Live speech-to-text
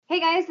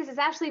guys, this is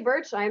Ashley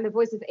Birch. I am the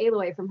voice of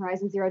Aloy from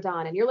Horizon Zero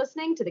Dawn, and you're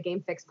listening to the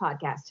Game Fix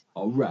podcast.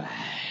 All right,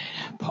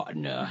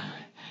 partner.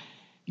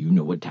 You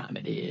know what time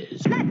it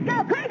is. Let's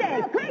go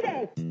crazy!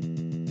 Crazy!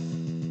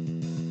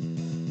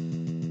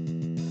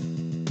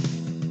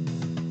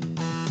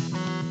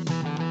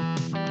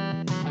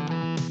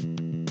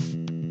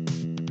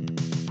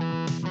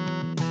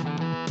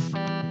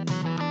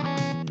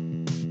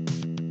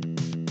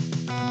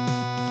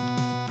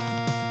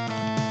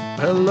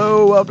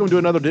 Hello, welcome to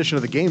another edition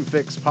of the Game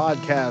Fix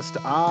podcast.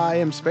 I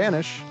am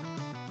Spanish.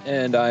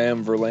 And I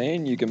am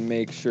Verlaine. You can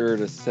make sure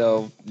to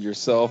sell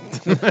yourself.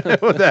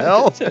 What the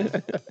hell?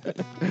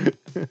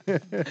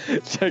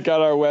 Check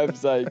out our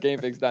website,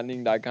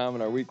 gamefix.ning.com,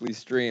 and our weekly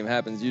stream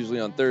happens usually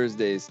on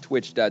Thursdays,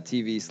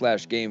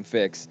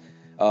 twitch.tv/gamefix.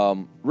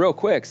 Real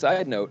quick,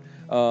 side note,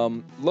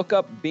 look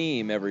up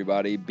Beam,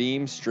 everybody.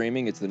 Beam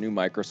streaming, it's the new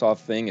Microsoft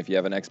thing. If you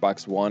have an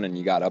Xbox One and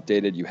you got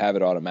updated, you have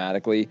it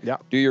automatically. Yeah.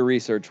 Do your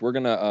research. We're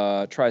going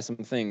to try some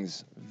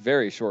things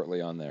very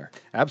shortly on there.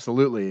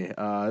 Absolutely.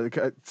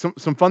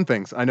 Some fun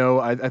things. I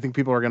know. I think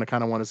people are going to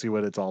kind of want to see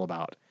what it's all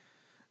about.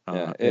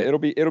 Yeah, it'll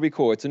be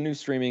cool. It's a new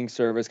streaming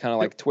service, kind of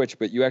like Twitch,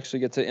 but you actually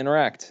get to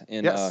interact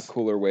in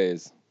cooler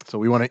ways. So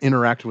we want to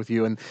interact with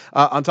you. And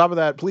on top of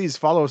that, please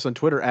follow us on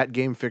Twitter at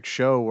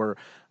GameFixShow or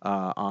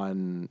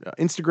on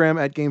Instagram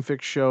at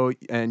GameFixShow.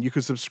 And you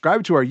can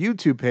subscribe to our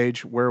YouTube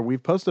page where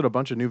we've posted a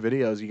bunch of new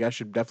videos. You guys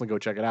should definitely go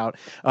check it out.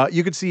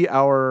 You can see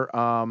our,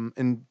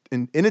 in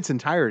its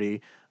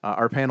entirety,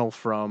 our panel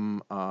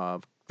from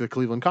the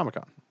Cleveland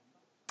Comic-Con.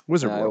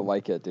 Wizard World. I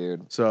like it,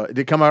 dude. So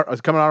it coming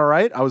out all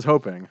right? I was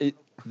hoping.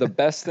 The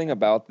best thing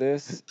about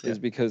this is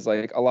because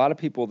like a lot of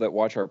people that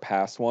watch our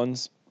past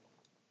ones,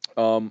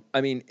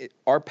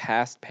 our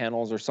past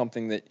panels are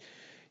something that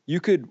you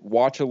could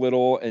watch a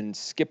little and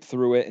skip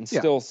through it and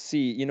still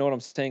see, you know what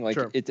I'm saying? Like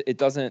it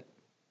doesn't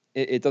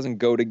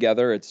go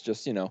together. It's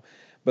just,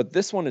 but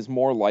this one is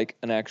more like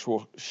an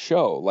actual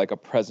show, like a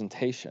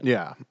presentation.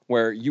 Yeah.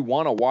 Where you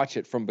want to watch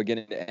it from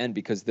beginning to end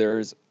because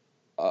there's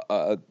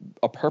a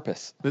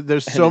purpose.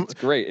 It's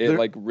great.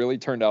 It really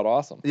turned out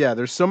awesome. Yeah,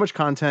 there's so much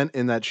content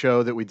in that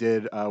show that we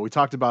did. We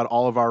talked about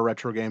all of our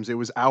retro games. It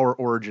was our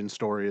origin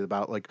story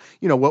about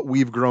what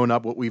we've grown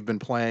up, what we've been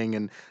playing,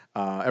 and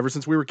ever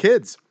since we were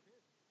kids.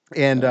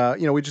 And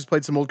we just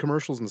played some old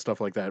commercials and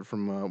stuff like that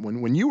from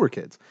when you were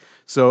kids.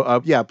 So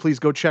please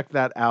go check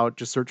that out.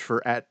 Just search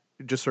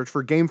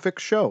for Game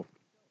Fix Show,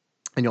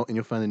 and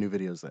you'll find the new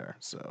videos there.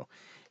 So.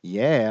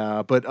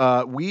 Yeah,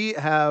 but we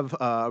have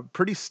a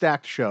pretty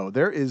stacked show.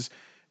 There is,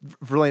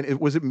 Verlaine,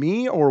 was it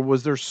me or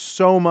was there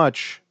so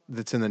much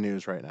that's in the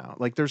news right now?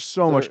 Like, there's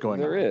so much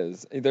going on. There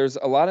is. There's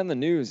a lot in the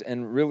news,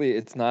 and really,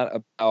 it's not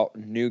about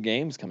new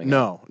games coming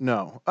out.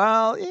 No.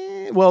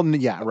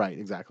 Yeah, right,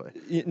 exactly.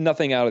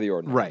 Nothing out of the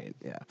ordinary. Right,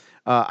 yeah.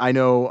 I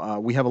know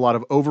we have a lot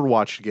of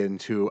Overwatch to get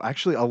into.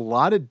 Actually, a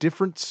lot of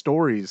different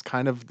stories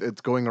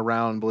it's going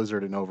around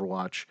Blizzard and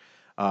Overwatch.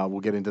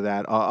 We'll get into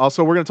that.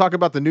 Also, we're going to talk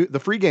about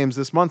the free games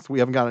this month. We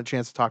haven't gotten a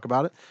chance to talk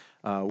about it.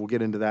 We'll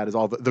get into that as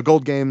all the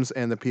gold games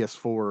and the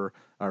PS4 or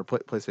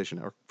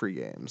PlayStation are free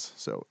games.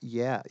 So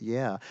yeah.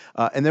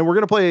 And then we're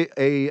going to play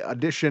a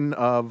edition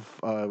of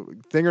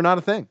Thing or Not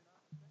a Thing.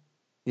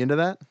 You into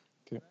that?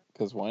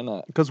 Because why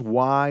not? Because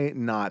why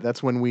not?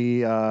 That's when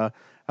we have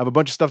a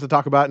bunch of stuff to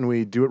talk about and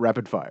we do it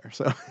rapid fire.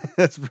 So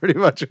that's pretty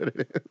much what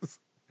it is.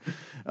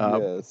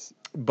 Yes.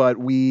 But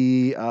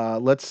we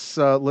let's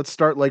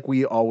start like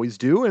we always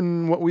do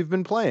and what we've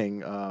been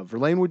playing.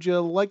 Verlaine, would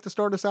you like to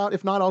start us out?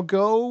 If not, I'll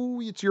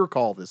go. It's your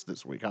call this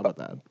week. How about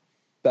that?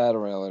 That I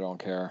really don't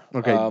care.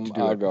 Okay, I'll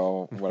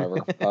go. Whatever.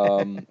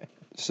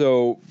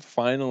 So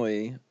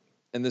finally,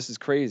 and this is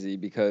crazy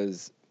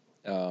because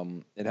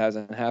it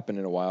hasn't happened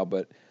in a while,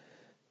 but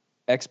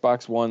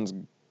Xbox One's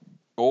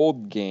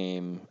gold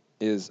game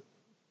is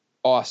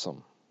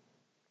awesome,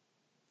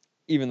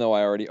 even though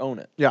I already own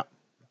it. Yeah.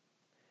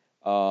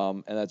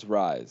 And that's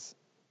Rise.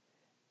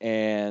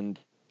 And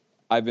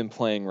I've been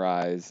playing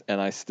Rise, and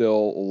I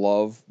still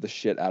love the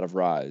shit out of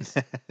Rise.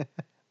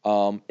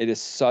 It is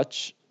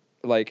such,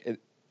 the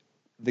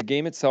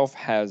game itself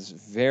has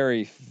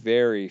very,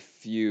 very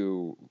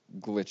few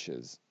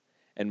glitches.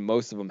 And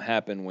most of them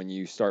happen when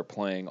you start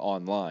playing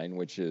online,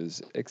 which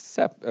is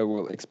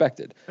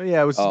expected.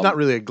 Yeah, it was not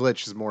really a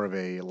glitch. It's more of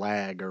a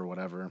lag or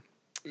whatever.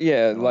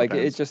 Yeah,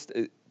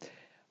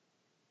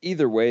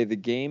 either way, the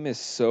game is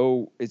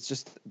it's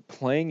just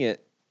playing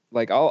it,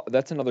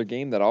 that's another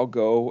game that I'll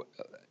go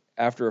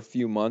after a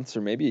few months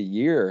or maybe a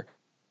year,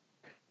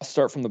 I'll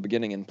start from the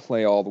beginning and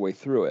play all the way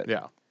through it.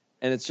 Yeah.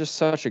 And it's just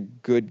such a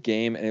good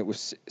game, and it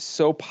was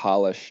so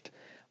polished.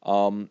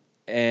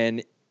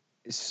 And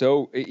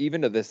so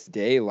even to this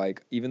day,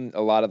 even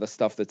a lot of the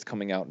stuff that's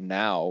coming out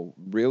now,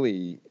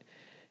 really,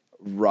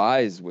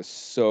 Rise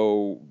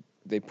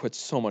they put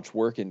so much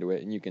work into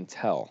it, and you can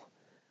tell.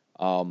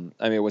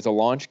 It was a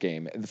launch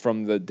game.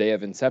 From the day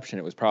of inception,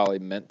 it was probably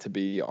meant to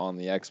be on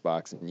the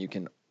Xbox, and you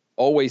can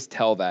always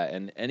tell that.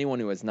 And anyone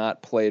who has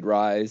not played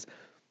Rise,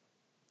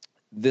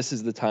 this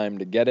is the time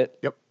to get it.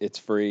 Yep. It's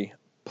free.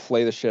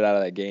 play the shit out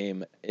of that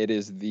game. It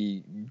is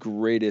the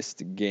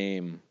greatest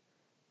game,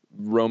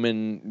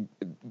 Roman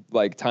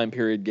like time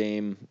period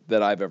game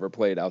that I've ever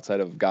played outside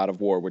of God of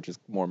War, which is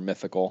more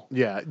mythical.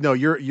 Yeah, no,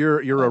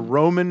 you're a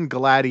Roman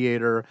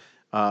gladiator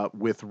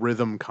with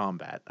rhythm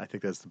combat. I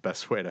think that's the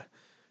best way to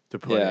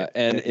put Yeah, it.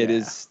 and it Yeah.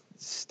 is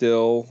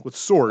still With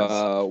swords.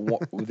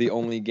 the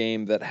only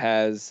game that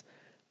has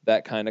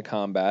that kind of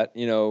combat.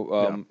 Yeah.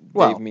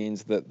 Well- Dave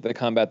means the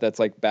combat that's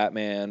like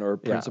Batman or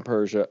Prince of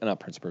Persia, not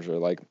Prince of Persia,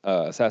 like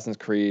Assassin's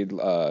Creed,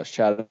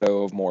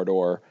 Shadow of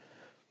Mordor.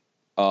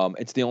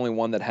 It's the only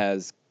one that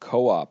has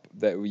co-op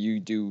that you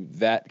do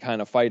that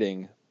kind of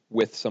fighting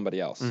with somebody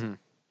else. Mm-hmm.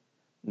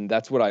 And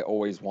that's what I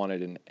always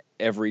wanted in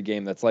every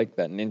game that's like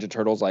that. Ninja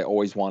Turtles, I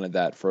always wanted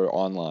that for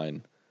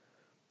online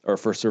or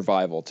for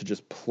survival, to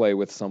just play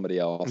with somebody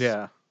else.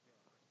 Yeah.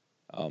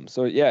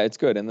 So yeah, it's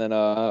good. And then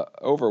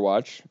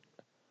Overwatch,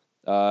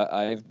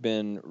 I've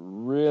been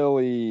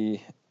really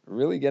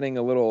getting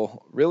a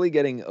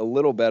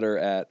little better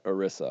at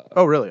Orisa.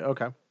 Oh, really?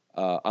 Okay.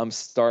 I'm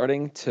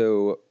starting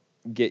to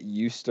get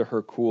used to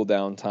her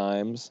cooldown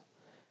times.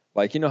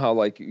 Like, you know how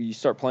like you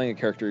start playing a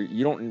character,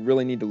 you don't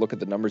really need to look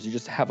at the numbers. You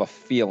just have a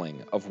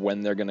feeling of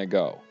when they're gonna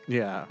go,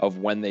 Yeah. of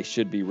when they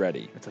should be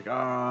ready. It's like,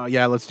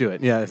 yeah, let's do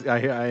it. Yeah,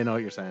 I know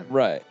what you're saying.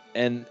 Right.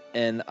 And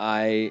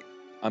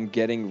I'm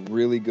getting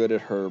really good at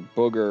her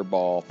booger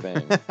ball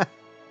thing.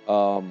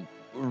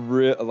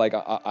 Like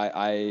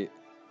I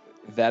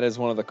that is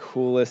one of the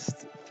coolest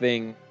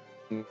thing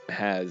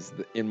has,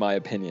 in my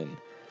opinion.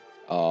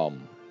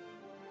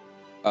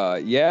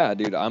 Yeah,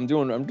 dude, I'm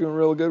doing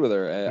real good with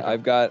her. Okay.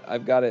 I've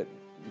got it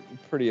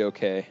pretty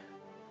okay.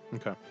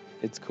 Okay.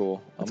 It's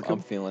cool. That's cool.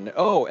 I'm feeling it.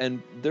 Oh,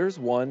 and there's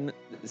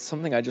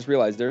something I just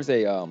realized. There's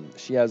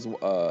she has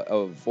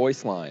a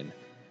voice line,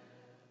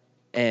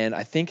 and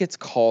I think it's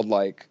called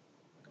like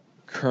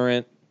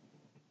current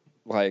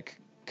like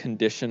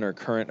condition or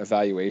current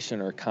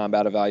evaluation or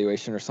combat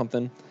evaluation or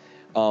something.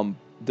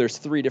 There's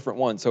 3 different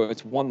ones, so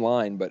it's one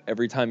line, but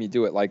every time you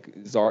do it, like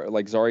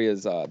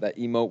Zarya's that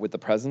emote with the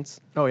presence.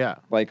 Oh, yeah.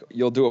 Like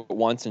you'll do it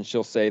once, and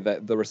she'll say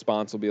that the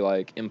response will be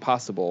like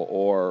impossible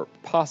or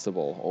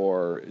possible,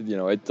 or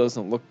it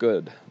doesn't look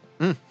good.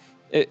 Mm.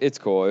 It's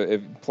cool.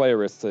 If play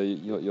Arista,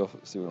 you'll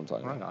see what I'm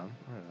talking Right about.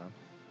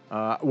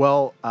 on.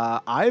 Well,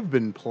 I've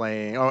been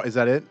playing. Oh, is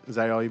that it? Is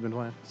that all you've been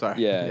playing?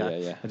 Sorry.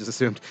 Yeah. I just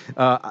assumed.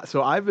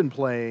 So I've been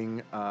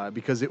playing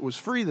because it was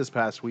free this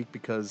past week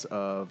because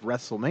of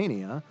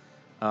WrestleMania.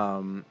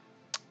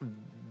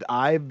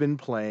 I've been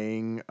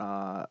playing.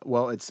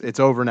 Well, it's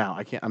over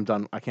now. I'm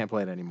done. I can't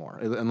play it anymore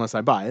unless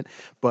I buy it.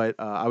 But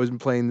I was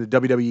playing the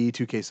WWE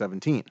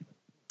 2K17.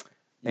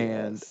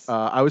 And Yes.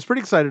 I was pretty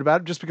excited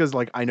about it just because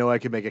like I know I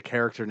can make a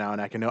character now,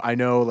 and I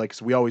know like,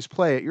 so we always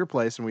play at your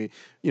place, and we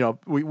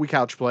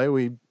couch play,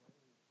 we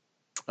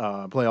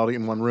play all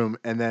in one room,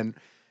 and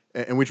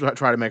we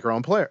try to make our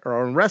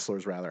own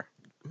wrestlers rather.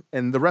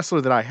 And the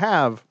wrestler that I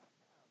have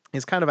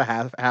is kind of a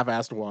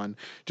half-assed one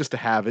just to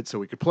have it so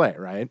we could play,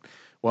 right?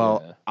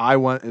 Well, Yeah. I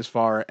went as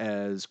far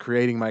as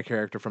creating my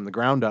character from the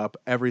ground up,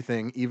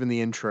 everything, even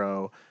the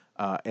intro,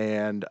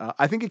 and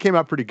I think it came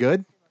out pretty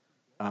good.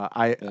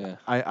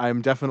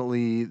 I'm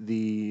definitely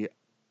the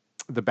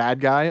bad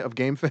guy of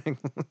Game Thing.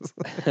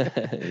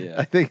 Yeah.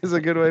 I think is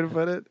a good way to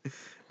put it.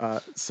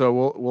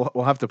 So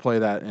we'll have to play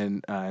that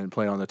and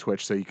play on the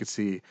Twitch so you can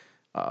see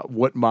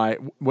what my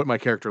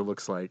character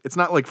looks like. It's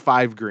not like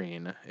 5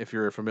 Green if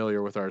you're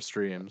familiar with our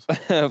streams.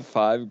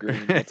 5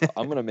 Green.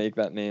 I'm gonna make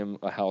that name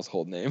a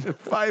household name.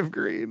 5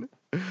 Green.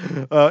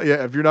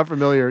 Yeah, if you're not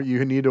familiar,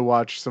 you need to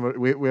watch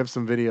we have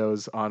some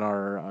videos on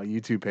our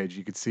YouTube page.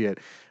 You could see it.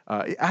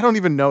 I don't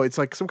even know. It's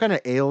like some kind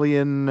of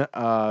alien.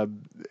 Could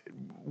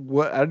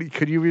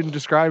you even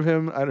describe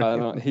him? I don't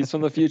know. He's from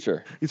the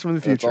future. He's from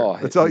the future.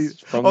 That's all. He's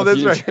from the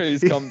that's future. right.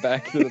 He's come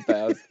back to the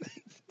past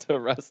to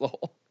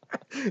wrestle.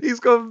 He's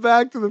going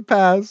back to the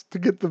past to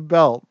get the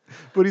belt,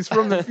 but he's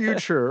from the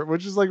future,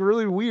 which is like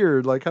really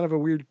weird. Like kind of a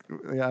weird.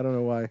 Yeah, I don't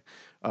know why.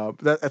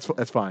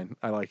 That's fine.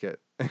 I like it.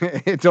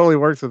 It totally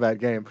works with that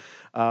game.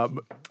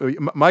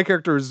 My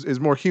character is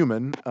more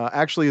human.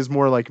 Actually, is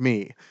more like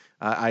me.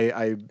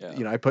 I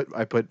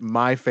put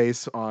my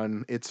face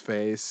on its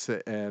face,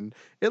 and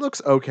it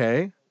looks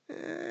okay.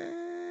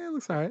 It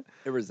looks alright.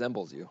 It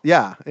resembles you.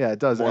 Yeah, it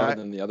does. More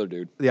than the other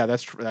dude. Yeah,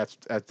 that's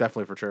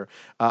definitely for sure.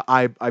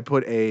 I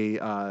put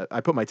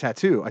my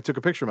tattoo. I took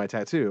a picture of my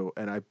tattoo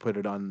and I put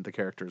it on the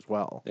character as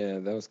well. Yeah,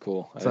 that was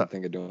cool. I didn't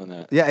think of doing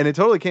that. Yeah, and it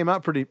totally came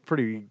out pretty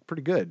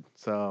good.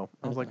 So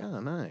I was like, oh,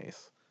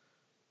 nice.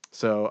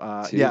 So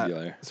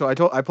Tubular. So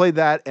I played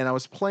that, and I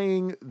was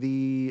playing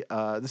the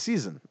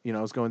season.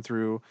 I was going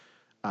through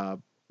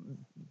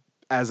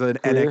as an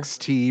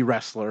NXT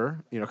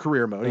wrestler.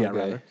 Career mode. Okay. Yeah,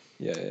 rather.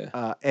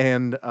 Yeah.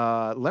 And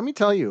let me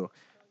tell you,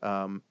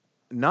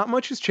 not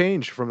much has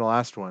changed from the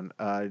last one.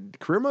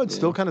 Career mode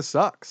still kind of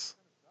sucks.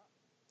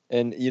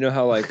 And you know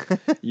how like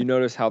you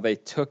notice how they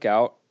took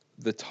out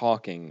the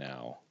talking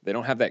now. They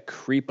don't have that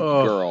creep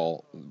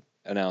girl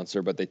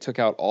announcer, but they took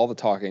out all the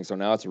talking, so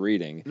now it's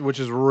reading, which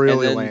is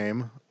really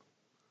lame.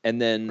 And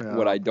then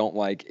what I don't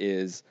like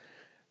is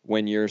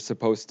when you're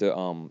supposed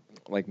to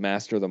like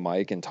master the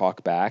mic and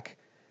talk back,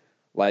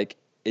 like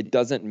it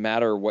doesn't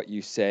matter what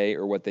you say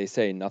or what they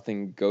say,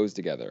 nothing goes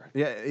together.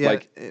 Yeah,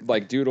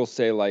 Like dude will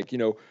say like,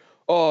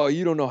 oh,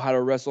 you don't know how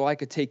to wrestle, I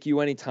could take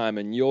you anytime,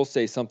 and you'll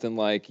say something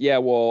like, yeah,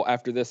 well,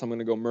 after this I'm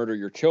gonna go murder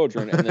your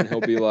children, and then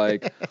he'll be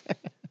like,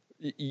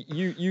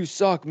 you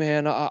suck,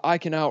 man, I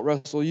can out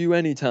wrestle you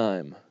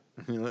anytime.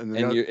 And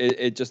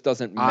it just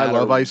doesn't matter. I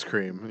love ice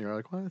cream. And you're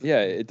like, what?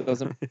 Yeah, it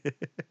doesn't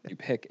you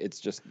pick.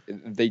 It's just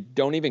they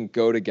don't even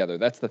go together.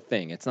 That's the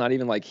thing. It's not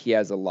even like he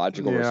has a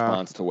logical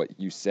response to what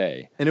you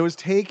say. And it was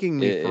taking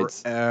me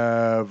It's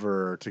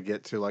forever to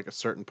get to like a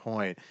certain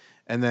point.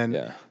 And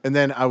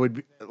then I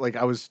would I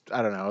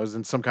don't know, I was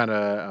in some kind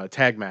of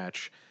tag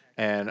match,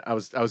 and I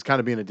was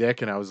kind of being a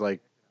dick, and I was like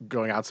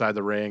going outside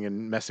the ring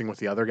and messing with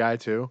the other guy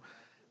too.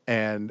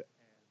 And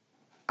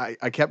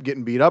I kept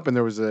getting beat up, and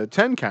there was a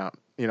 10 count.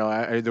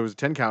 There was a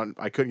 10 count.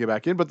 I couldn't get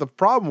back in. But the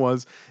problem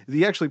was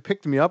he actually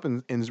picked me up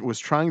and was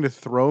trying to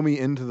throw me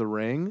into the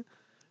ring.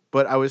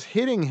 But I was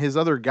hitting his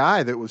other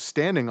guy that was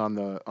standing on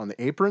the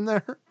apron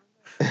there.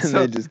 And So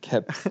they just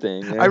kept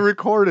staying there. I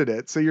recorded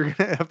it, so you're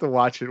gonna have to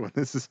watch it when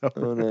this is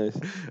over.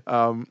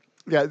 Oh,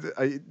 nice.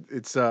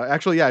 It's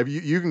actually, yeah. If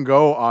you can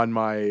go on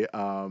my you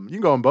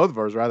can go on both of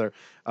ours rather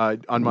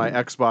on my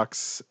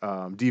Xbox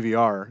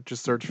DVR.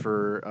 Just search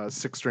for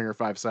 6 stringer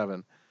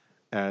 5.7,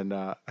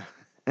 and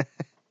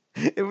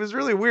it was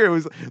really weird. It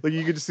was like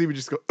you could just see me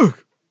just go.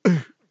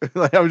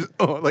 Like I was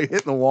just like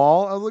hitting the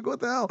wall. I was like,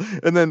 "What the hell?"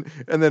 And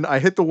then I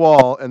hit the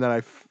wall, and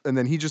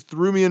then he just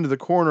threw me into the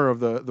corner of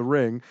the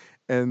ring,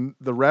 and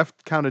the ref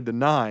counted to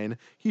 9.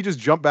 He just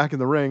jumped back in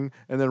the ring,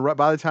 and then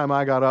by the time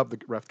I got up, the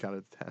ref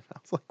counted to 10. I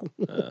was like,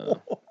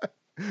 "What?"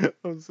 That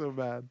was so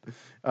bad.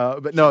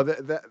 But no,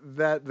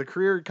 that the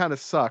career kind of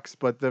sucks.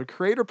 But the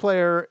creator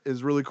player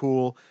is really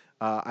cool.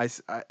 I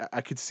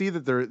could see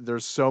that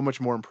there's so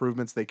much more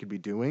improvements they could be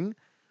doing,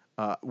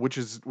 which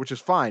is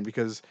fine,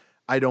 because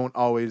I don't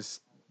always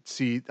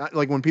see,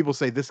 like, when people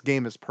say this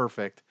game is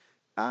perfect,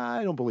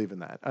 I don't believe in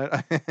that.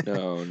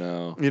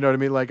 No. You know what I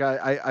mean? Like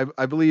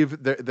I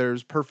believe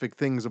there's perfect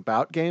things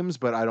about games,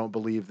 but I don't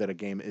believe that a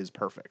game is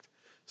perfect.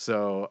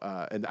 So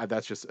and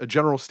that's just a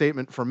general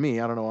statement from me.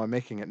 I don't know why I'm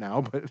making it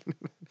now, but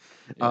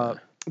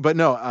but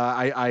no,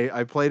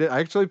 I played it. I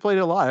actually played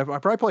it a lot. I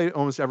probably played it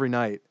almost every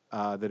night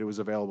that it was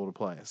available to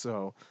play.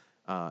 So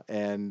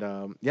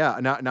yeah,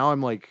 now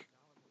I'm like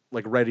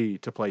ready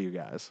to play you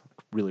guys.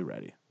 Really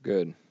ready.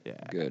 Good.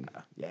 Yeah. Good.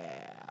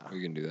 Yeah.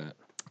 We can do that.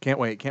 Can't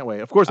wait.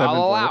 Of course, I'll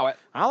allow it.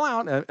 I'll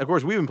allow it. Of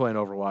course, we've been playing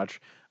Overwatch.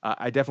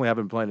 I definitely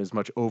haven't been playing as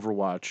much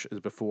Overwatch as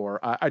before.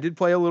 I did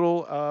play a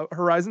little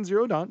Horizon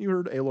Zero Dawn. You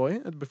heard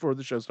Aloy before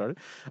the show started.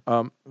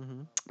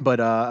 But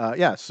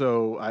yeah,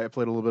 so I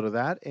played a little bit of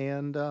that,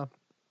 and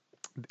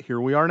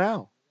here we are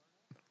now.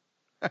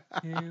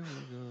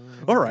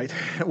 All right.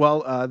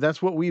 Well,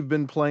 that's what we've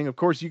been playing. Of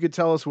course, you could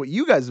tell us what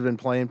you guys have been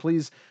playing.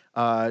 Please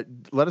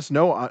let us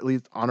know, at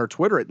least on our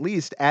Twitter, at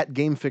least at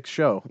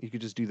GameFixShow. You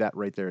could just do that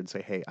right there and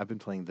say, "Hey, I've been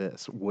playing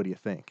this. What do you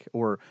think?"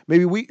 Or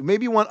maybe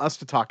you want us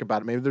to talk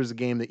about it. Maybe there's a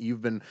game that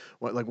you've been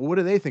like, "What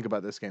do they think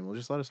about this game?" Well,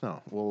 just let us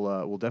know.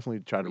 We'll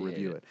definitely try to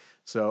review it.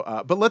 So,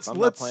 but let's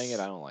not playing it.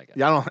 I don't like it.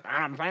 Yeah,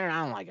 I'm playing it.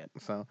 I don't like it.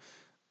 So,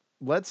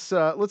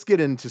 let's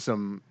get into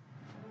some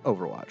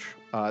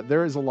Overwatch.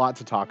 There is a lot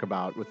to talk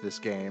about with this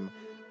game.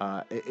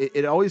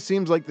 It always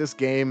seems like this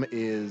game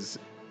is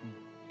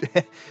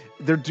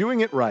they're doing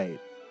it right.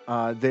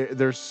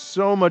 There's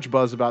so much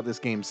buzz about this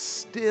game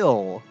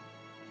still,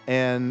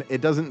 and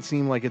it doesn't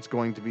seem like it's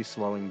going to be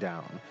slowing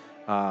down.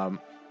 On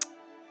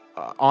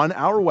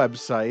our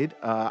website,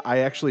 I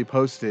actually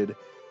posted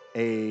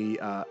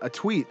a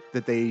tweet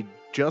that they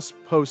just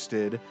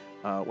posted.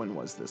 When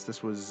was this?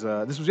 This was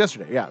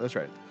yesterday. Yeah, that's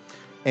right.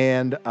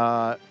 And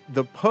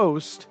the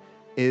post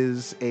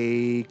is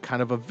a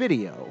kind of a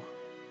video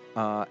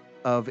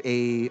of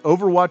a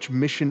Overwatch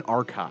mission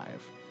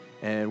archive.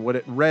 And what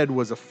it read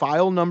was a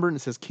file number, and it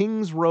says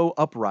Kings Row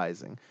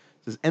Uprising.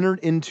 It says entered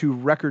into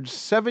record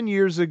 7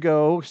 years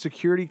ago,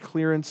 security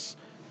clearance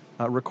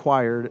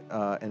required,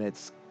 and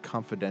it's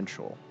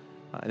confidential.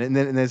 And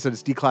then it said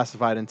it's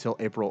declassified until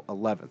April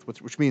 11th,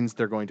 which means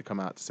they're going to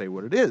come out to say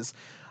what it is.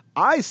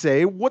 I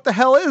say, what the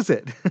hell is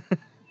it?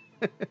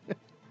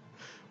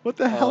 What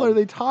the hell are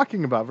they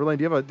talking about? Verlaine,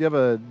 do you have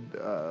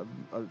a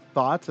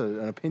thought,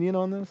 an opinion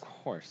on this? Of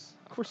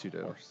course you do.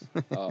 Of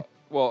course.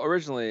 Well,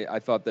 originally I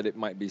thought that it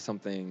might be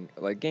something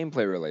like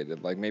gameplay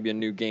related, like maybe a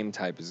new game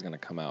type is going to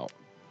come out.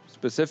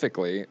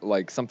 Specifically,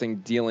 like something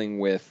dealing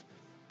with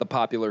the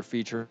popular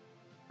feature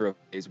of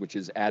days, which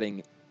is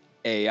adding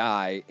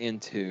AI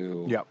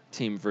into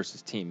team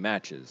versus team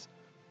matches.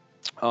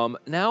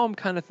 Now I'm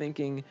kind of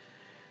thinking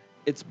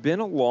it's been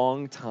a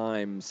long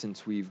time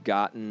since we've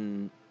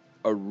gotten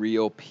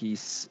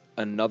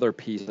another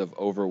piece of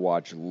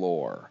Overwatch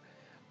lore.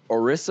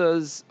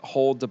 Orissa's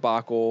whole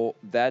debacle,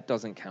 that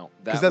doesn't count.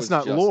 Because that's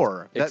not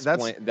lore. That's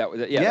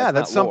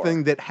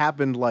something that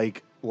happened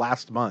like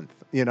last month,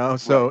 you know?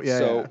 So, right.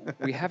 So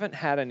we haven't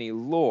had any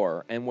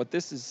lore. And what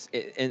this is,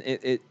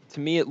 it to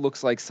me, it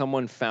looks like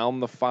someone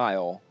found the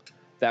file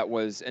that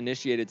was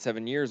initiated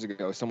 7 years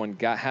ago. Someone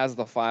has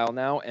the file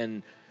now,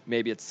 and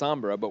maybe it's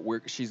Sombra, but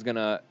she's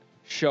gonna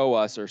show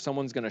us, or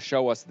someone's gonna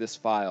show us this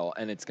file,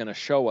 and it's gonna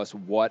show us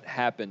what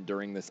happened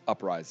during this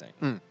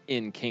uprising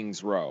in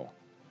King's Row.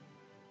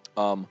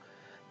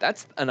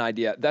 That's an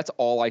idea. That's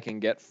all I can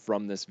get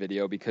from this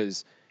video,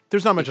 because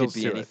there's not much it else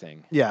could be to anything.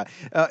 It. Yeah,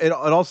 it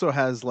also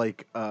has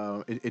like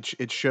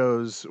it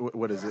shows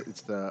what is it?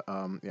 It's the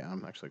yeah.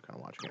 I'm actually kind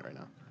of watching it right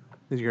now.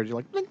 You're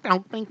like blink,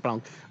 blink, blink,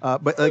 blink.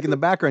 But like in the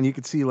background, you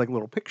could see like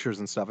little pictures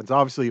and stuff. It's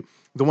obviously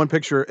the one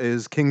picture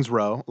is King's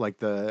Row, like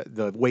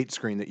the wait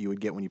screen that you would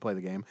get when you play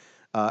the game,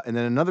 and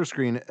then another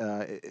screen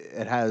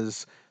it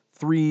has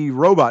 3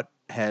 robot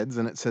heads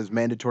and it says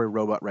mandatory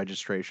robot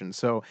registration.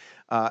 So,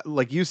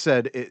 like you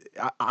said,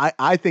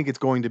 I think it's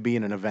going to be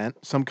in an event,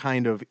 some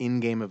kind of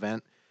in-game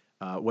event.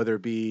 Whether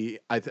it be,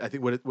 I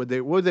think what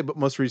they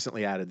most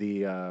recently added,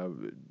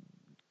 the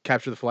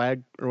capture the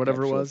flag or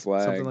whatever Capture it the was,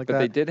 flag. something like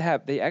But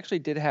that. they actually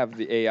did have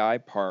the AI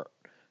part,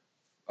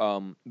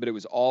 but it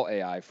was all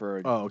AI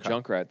for Okay.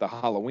 Junkrat, the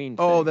Halloween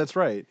thing. Oh, that's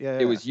right. Yeah,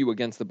 It was you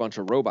against a bunch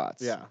of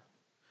robots. Yeah.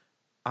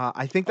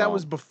 I think that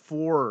was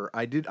before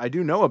I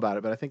do know about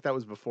it, but I think that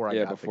was before I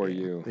got before the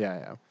game. you.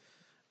 Yeah.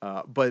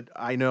 But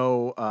I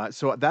know,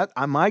 so that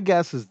my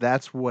guess is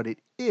that's what it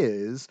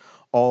is.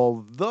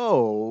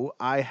 Although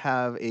I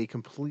have a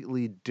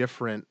completely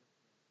different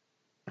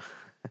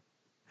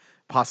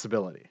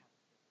possibility.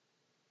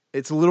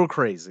 It's a little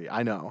crazy,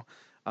 I know.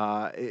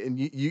 And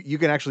you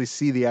can actually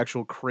see the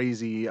actual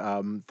crazy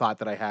thought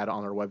that I had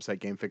on our website,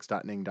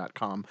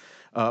 gamefix.ning.com.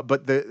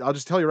 But I'll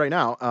just tell you right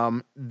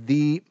now,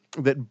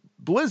 that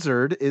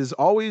Blizzard is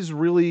always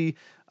really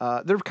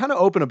they're kind of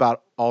open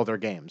about all their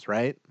games,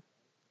 right?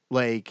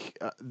 Like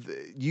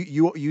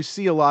you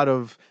see a lot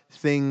of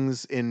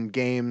things in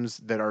games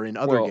that are in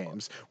other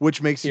games,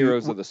 which makes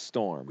Heroes of the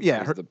Storm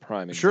is the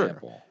prime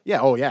example.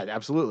 Yeah, oh yeah,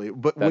 absolutely.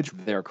 But that's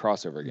their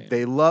crossover game.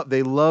 They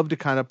love to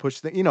kind of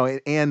push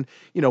the, and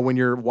when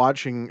you're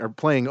watching or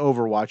playing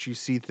Overwatch, you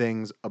see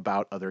things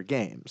about other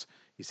games.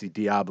 You see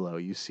Diablo,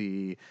 you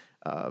see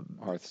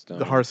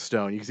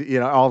Hearthstone, you see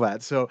all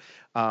that. So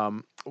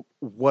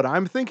what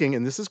I'm thinking,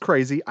 and this is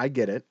crazy, I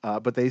get it,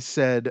 but they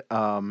said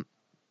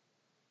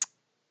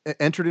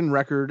entered in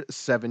record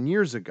 7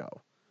 years ago.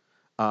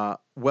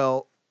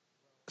 Well,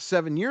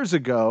 7 years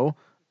ago,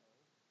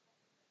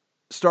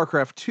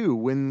 StarCraft 2,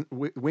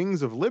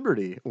 Wings of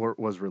Liberty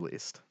was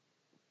released.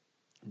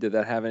 Did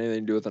that have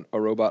anything to do with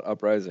a robot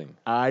uprising?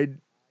 I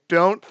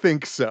don't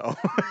think so.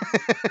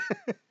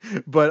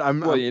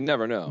 But you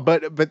never know.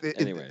 But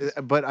anyways,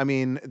 but I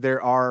mean,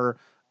 there are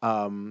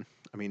Protoss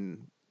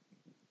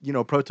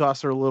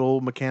are a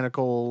little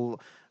mechanical.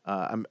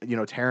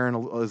 Terran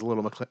is a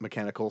little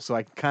mechanical, so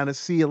I kind of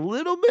see a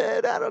little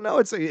bit. I don't know.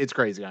 It's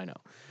crazy, I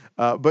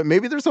know, but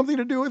maybe there's something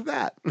to do with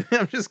that.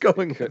 I'm just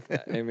going.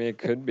 I mean, it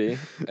could be.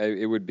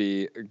 It would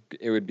be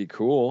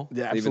cool.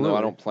 Yeah, absolutely. Even though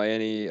I don't play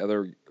any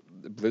other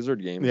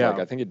Blizzard games, Yeah. like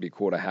I think it'd be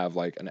cool to have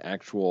like an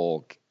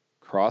actual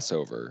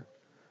crossover.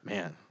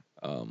 Man,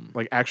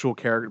 like actual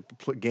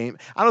character game.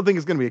 I don't think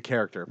it's going to be a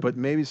character, but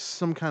maybe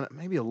some kind of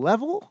maybe a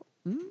level.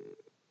 I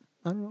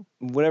don't know.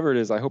 Whatever it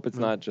is, I hope it's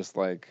not just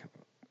like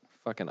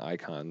fucking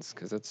icons,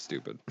 because that's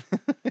stupid.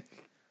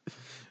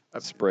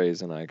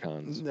 Sprays and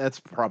icons. That's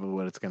probably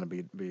what it's going to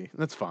be.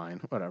 That's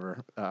fine.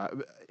 Whatever.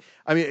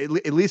 I mean,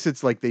 at least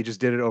it's like they just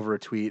did it over a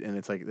tweet, and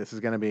it's like this is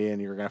going to be, and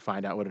you're going to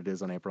find out what it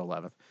is on April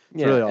 11th.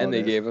 Yeah, really and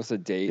they gave us a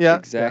date,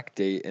 exact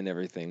date, and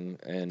everything.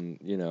 And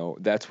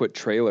that's what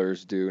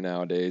trailers do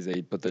nowadays.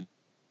 They put the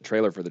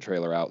trailer for the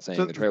trailer out,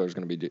 saying the trailer's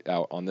going to be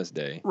out on this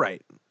day.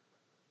 Right.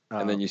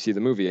 And then you see the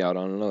movie out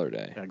on another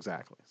day.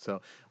 Exactly. So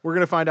we're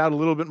going to find out a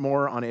little bit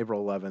more on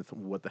April 11th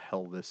what the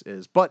hell this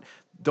is. But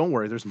don't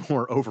worry, there's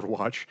more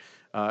Overwatch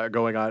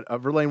going on.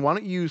 Verlaine, why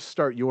don't you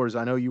start yours?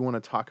 I know you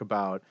want to talk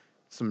about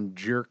some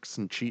jerks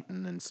and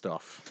cheating and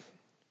stuff.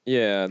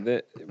 Yeah,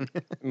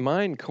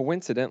 mine,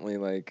 coincidentally,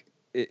 like,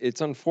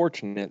 it's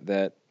unfortunate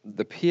that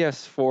the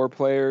PS4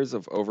 players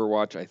of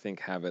Overwatch, I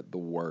think, have it the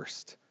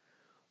worst.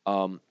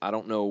 I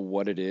don't know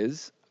what it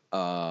is,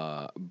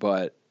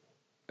 but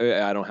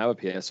I don't have a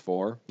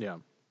PS4. Yeah.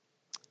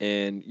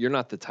 And you're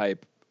not the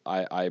type,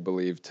 I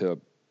believe,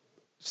 to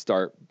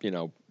start,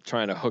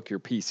 trying to hook your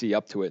PC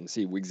up to it and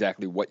see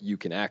exactly what you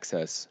can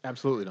access.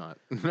 Absolutely not.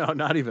 No,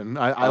 not even.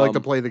 I like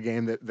to play the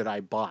game that I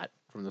bought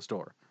from the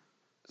store.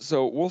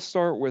 So we'll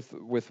start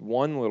with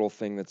one little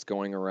thing that's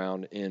going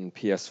around in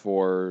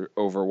PS4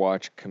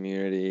 Overwatch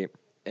community,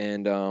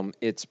 and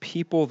it's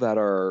people that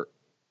are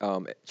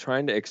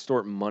trying to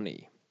extort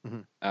money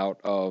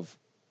out of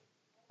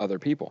other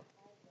people.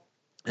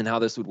 And how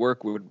this would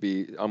work would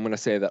be, I'm going to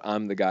say that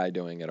I'm the guy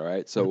doing it, all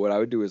right? So what I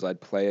would do is I'd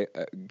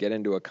get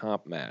into a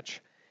comp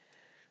match.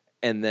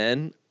 And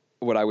then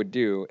what I would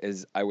do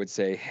is I would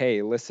say,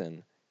 hey,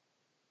 listen,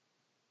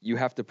 you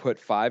have to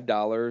put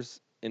 $5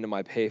 into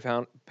my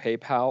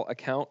PayPal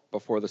account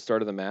before the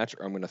start of the match,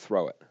 or I'm going to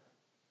throw it.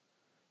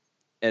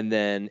 And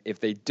then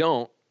if they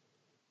don't,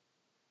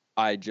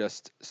 I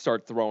just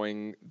start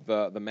throwing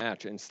the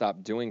match and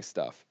stop doing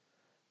stuff.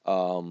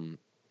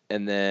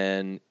 And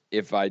then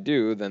if I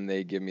do, then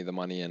they give me the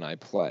money and I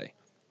play.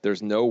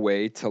 There's no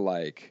way to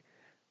like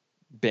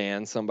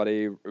ban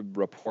somebody,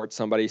 report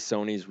somebody.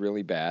 Sony's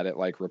really bad at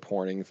like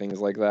reporting things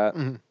like that.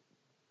 Mm-hmm.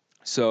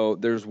 So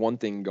there's one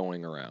thing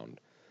going around.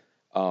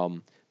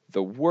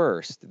 The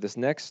worst, this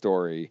next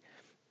story,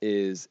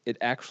 is it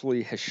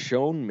actually has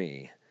shown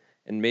me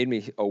and made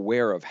me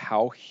aware of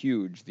how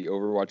huge the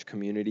Overwatch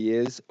community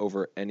is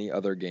over any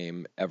other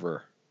game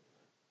ever.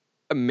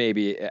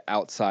 Maybe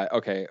outside.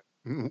 Okay,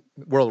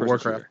 World of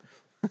first-person Warcraft.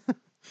 shooter.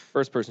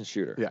 First-person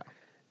shooter. Yeah,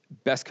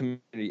 Best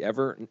community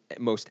ever,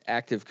 most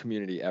active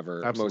community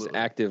ever, most Absolutely.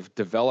 active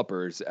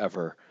developers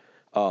ever.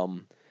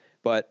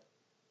 But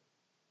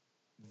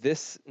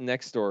this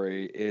next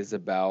story is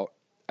about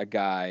a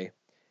guy,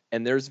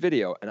 and there's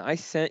video, and I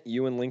sent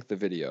you and Link the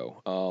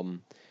video.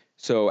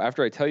 So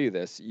after I tell you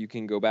this, you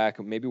can go back.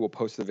 Maybe we'll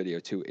post the video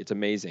too. It's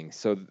amazing.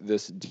 So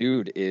this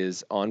dude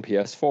is on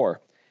PS4.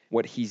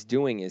 What he's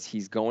doing is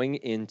he's going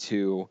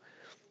into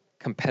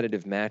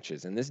competitive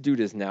matches, and this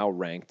dude is now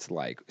ranked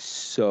like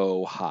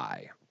so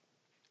high.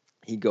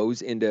 He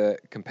goes into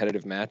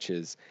competitive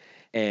matches,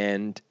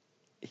 and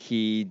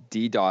he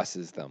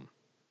DDoSes them.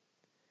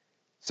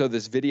 So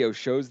this video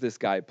shows this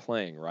guy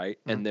playing, right?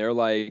 Mhm. And they're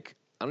like,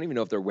 I don't even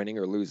know if they're winning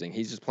or losing.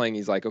 He's just playing.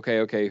 He's like,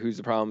 okay, who's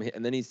the problem?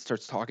 And then he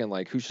starts talking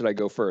like, who should I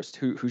go first?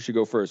 Who should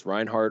go first,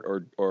 Reinhardt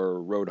or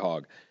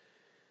Roadhog?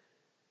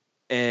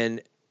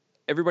 And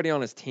everybody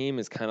on his team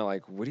is kind of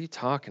like, what are you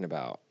talking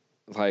about?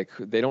 Like,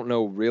 they don't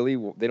know really,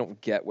 they don't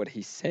get what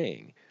he's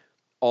saying.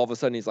 All of a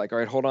sudden, he's like, all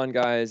right, hold on,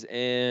 guys.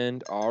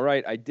 And all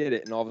right, I did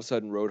it. And all of a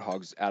sudden,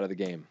 Roadhog's out of the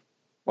game,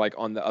 like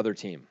on the other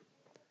team.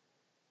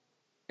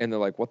 And they're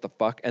like, what the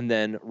fuck? And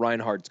then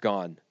Reinhardt's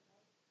gone.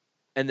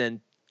 And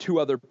then two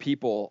other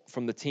people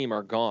from the team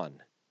are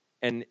gone.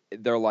 And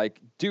they're like,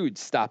 dude,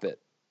 stop it.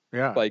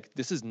 yeah, Like,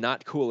 this is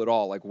not cool at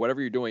all. Like, whatever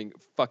you're doing,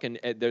 fucking.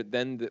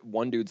 Then the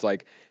one dude's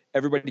like,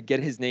 everybody get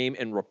his name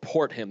and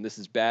report him. This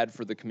is bad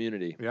for the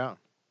community. yeah.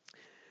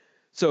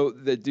 So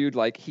the dude,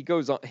 like, he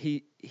goes on.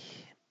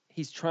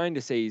 He's trying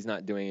to say he's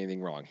not doing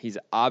anything wrong. He's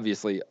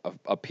obviously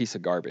a piece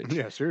of garbage.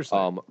 Yeah, seriously.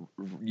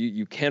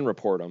 You can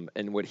report him.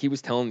 And what he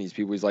was telling these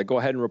people, he's like, go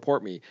ahead and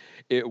report me.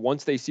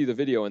 Once they see the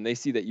video and they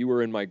see that you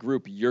were in my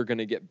group, you're going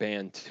to get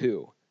banned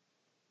too.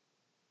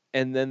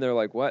 And then they're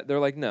like, what? They're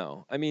like,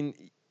 no. I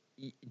mean,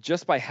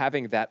 just by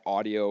having that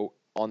audio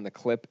on the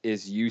clip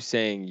is you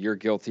saying you're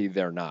guilty,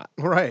 they're not.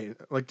 Right.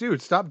 Like,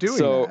 dude, stop doing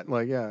So- that.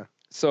 Like, yeah.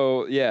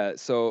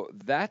 So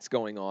that's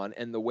going on.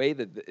 And the way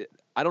that,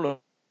 I don't know,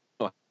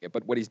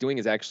 but what he's doing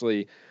is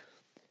actually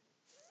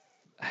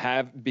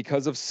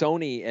because of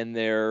Sony and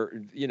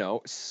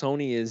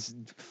Sony is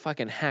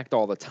fucking hacked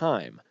all the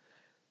time.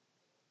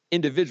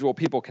 Individual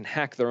people can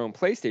hack their own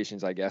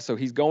PlayStations, I guess. So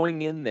he's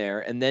going in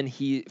there, and then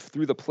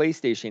through the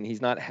PlayStation,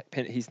 he's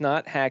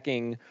not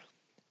hacking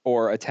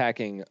or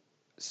attacking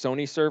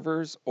Sony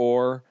servers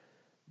or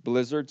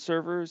Blizzard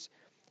servers.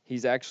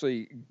 He's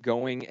actually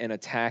going and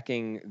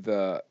attacking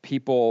the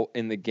people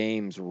in the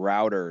game's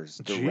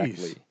routers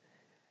directly. Jeez.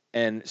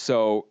 And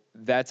so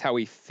that's how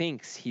he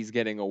thinks he's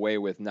getting away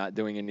with not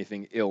doing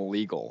anything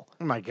illegal.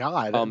 Oh my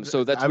God.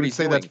 So that's I what would he's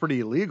say doing. that's pretty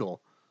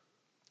illegal.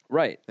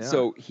 Right. Yeah.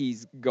 So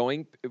he's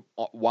going,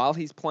 while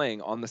he's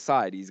playing on the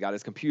side, he's got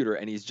his computer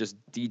and he's just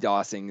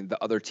DDoSing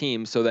the other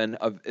team. So then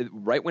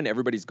right when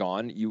everybody's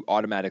gone, you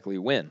automatically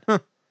win.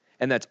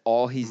 And that's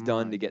all he's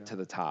done My to get God. to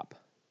the top.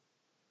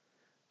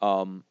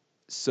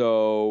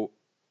 So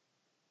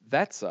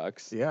that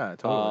sucks. Yeah,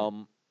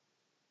 totally.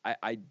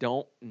 I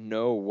don't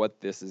know what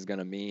this is going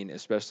to mean,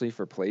 especially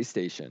for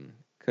PlayStation,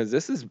 because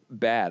this is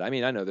bad. I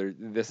mean, I know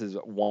this is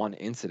one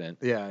incident.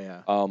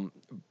 Yeah.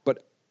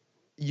 But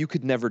you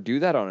could never do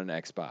that on an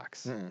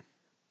Xbox. Mm-mm.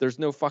 There's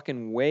no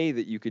fucking way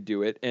that you could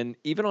do it. And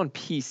even on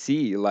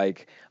PC,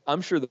 like,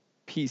 I'm sure the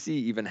PC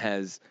even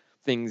has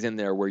things in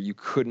there where you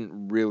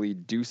couldn't really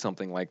do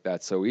something like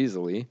that so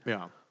easily.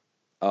 Yeah.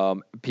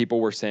 People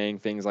were saying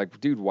things like,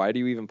 dude, why do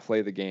you even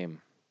play the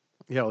game?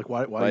 Yeah, like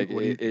why Like,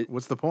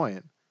 what's the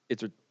point?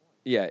 It's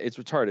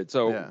retarded.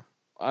 So Yeah.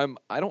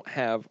 I don't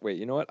have, wait,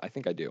 you know what? I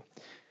think I do.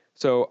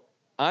 So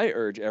I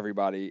urge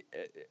everybody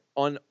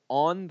on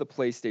the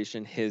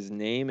PlayStation, his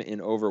name in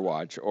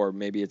Overwatch, or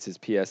maybe it's his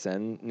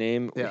PSN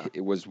name. Yeah.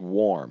 It was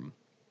Warm.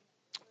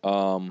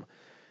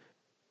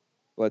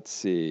 Let's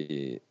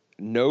see.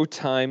 No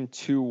Time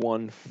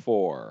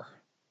 214.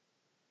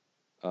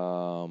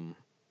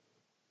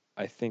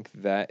 I think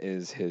that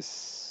is his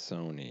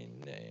Sony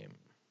name.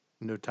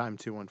 No Time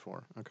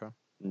 214. Okay.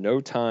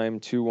 No Time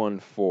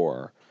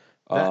 214.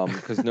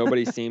 Because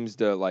nobody seems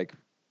to like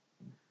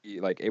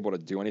able to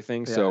do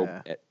anything. Yeah, So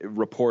yeah.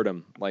 report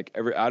him. Like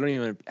I don't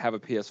even have a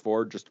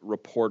PS4. Just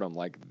report him.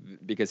 Like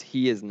because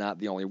he is not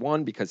the only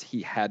one. Because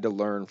he had to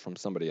learn from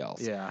somebody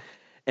else. Yeah.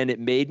 And it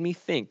made me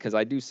think, because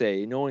I do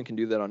say no one can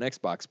do that on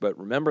Xbox. But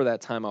remember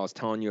that time I was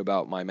telling you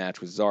about my match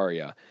with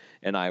Zarya,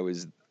 and I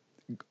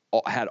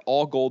had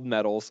all gold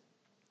medals,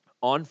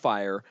 on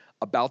fire,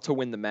 about to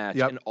win the match,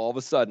 Yep. and all of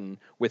a sudden,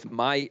 with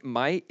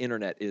my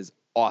internet is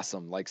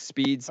awesome, like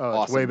speeds Oh, it's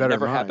awesome, way better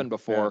never than mine. happened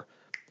before.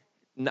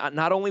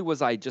 not only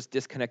was I just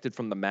disconnected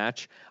from the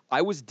match,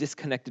 I was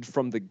disconnected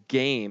from the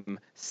game,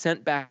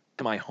 sent back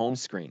to my home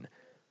screen.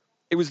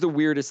 It was the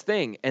weirdest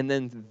thing. And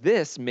then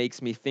this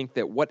makes me think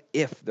that what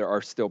if there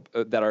are still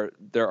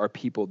there are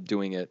people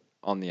doing it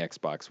on the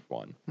Xbox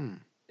One?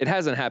 It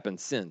hasn't happened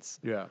since.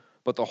 Yeah.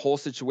 But the whole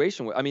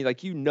situation, I mean,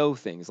 like,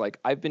 things. Like,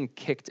 I've been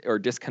kicked or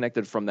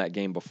disconnected from that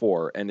game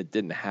before, and it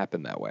didn't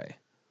happen that way.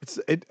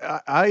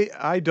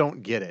 I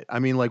don't get it. I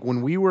mean, like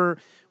when we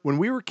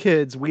were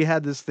kids, we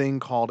had this thing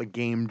called a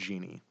game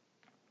genie.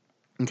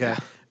 Okay.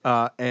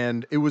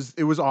 And it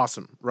was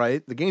awesome,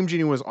 right? The game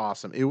genie was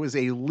awesome. It was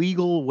a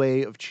legal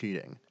way of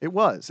cheating. It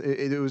was.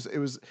 It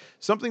was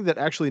something that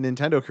actually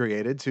Nintendo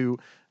created to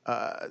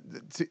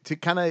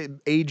kind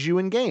of aid you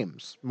in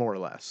games, more or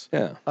less.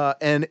 Yeah.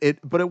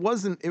 But it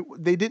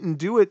wasn't. They didn't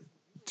do it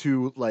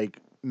to like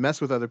mess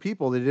with other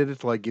people. They did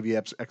it to like give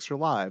you extra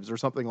lives or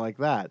something like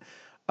that.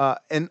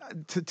 And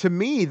to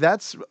me,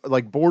 that's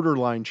like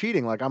borderline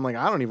cheating. Like I'm like,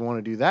 I don't even want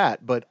to do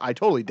that, but I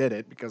totally did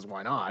it because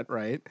why not,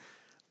 right?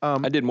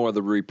 I did more of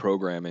the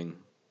reprogramming.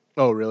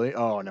 Oh, really?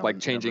 Oh, no. Like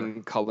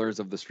changing colors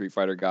of the Street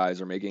Fighter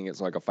guys or making it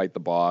so I could fight the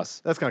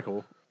boss. That's kind of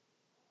cool.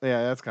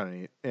 Yeah, that's kind of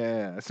neat.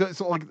 Yeah.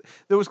 So like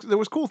there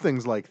was cool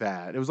things like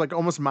that. It was like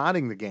almost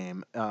modding the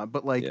game.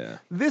 But like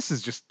this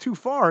is just too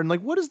far. And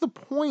like, what is the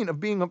point of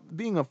being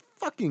a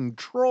fucking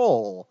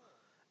troll?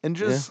 And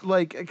just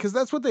like, because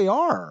that's what they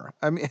are.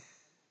 I mean,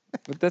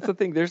 but that's the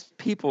thing. There's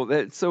people that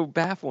it's so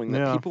baffling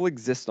that people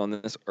exist on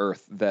this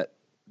earth that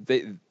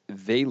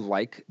they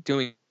like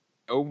doing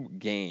no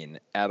gain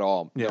at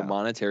all, no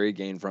monetary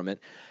gain from it.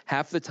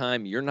 Half the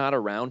time, you're not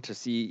around to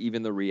see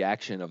even the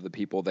reaction of the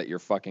people that you're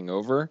fucking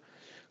over.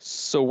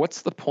 So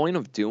what's the point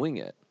of doing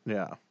it?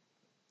 Yeah.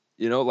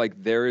 You know,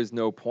 like there is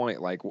no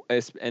point. Like,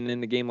 and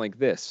in a game like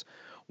this,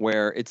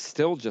 where it's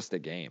still just a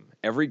game.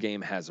 Every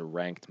game has a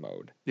ranked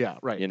mode. Yeah,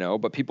 right. You know,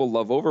 but people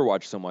love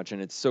Overwatch so much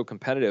and it's so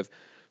competitive.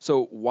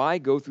 So why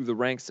go through the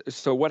ranks?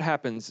 So what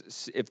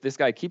happens if this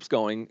guy keeps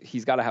going?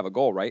 He's got to have a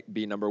goal, right?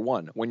 Be number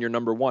one. When you're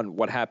number one,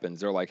 what happens?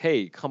 They're like,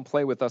 hey, come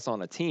play with us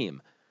on a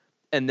team.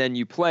 And then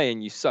you play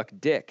and you suck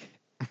dick.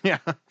 Yeah.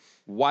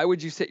 Why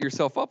would you set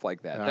yourself up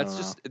like that? That's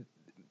just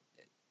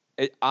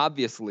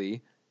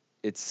obviously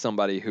it's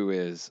somebody who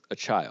is a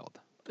child.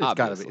 It's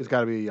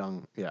got to be a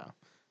young, yeah.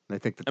 And I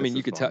think that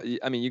you could tell.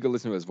 I mean, you could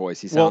listen to his voice.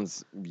 He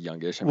sounds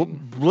youngish.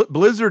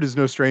 Blizzard is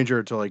no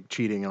stranger to like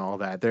cheating and all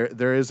that.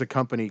 There is a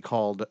company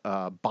called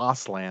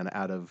Bossland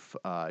out of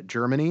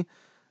Germany,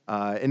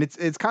 and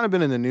it's kind of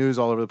been in the news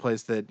all over the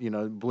place that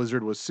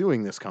Blizzard was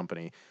suing this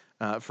company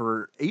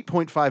for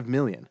 $8.5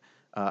 million.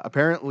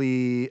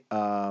 Apparently,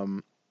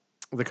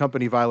 the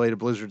company violated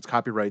Blizzard's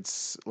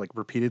copyrights like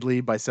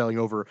repeatedly by selling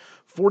over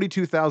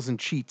 42,000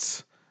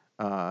 cheats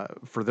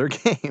for their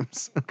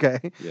games. Okay.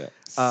 Yeah.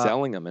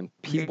 Selling them and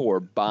people were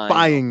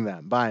buying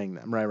them.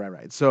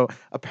 Right. So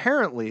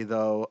apparently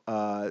though,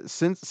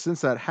 since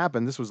that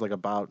happened, this was like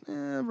about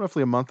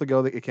roughly a month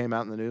ago that it came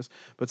out in the news.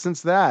 But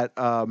since that,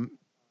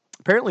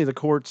 apparently the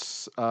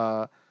courts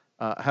have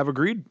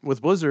agreed with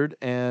Blizzard,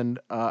 and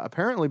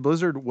apparently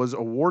Blizzard was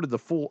awarded the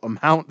full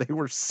amount they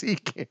were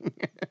seeking.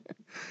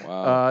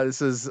 Wow.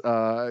 This is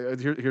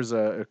here's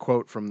a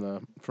quote from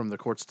the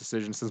court's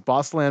decision. It says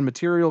Bossland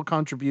material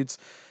contributes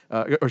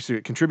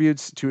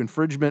to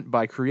infringement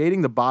by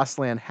creating the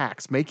Bossland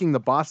hacks, making the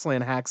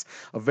Bossland hacks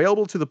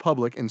available to the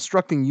public,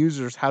 instructing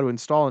users how to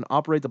install and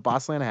operate the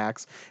Bossland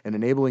hacks, and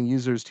enabling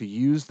users to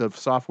use the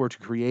software to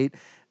create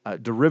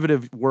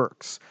derivative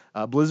works.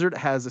 Blizzard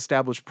has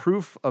established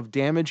proof of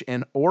damage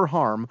and or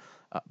harm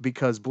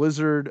because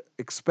Blizzard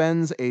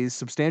expends a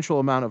substantial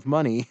amount of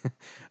money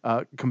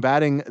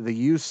combating the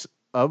use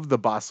of the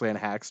Bossland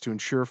hacks to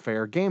ensure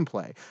fair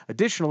gameplay.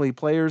 Additionally,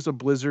 players of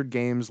Blizzard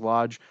games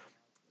lodge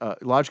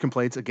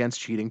complaints against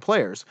cheating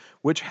players,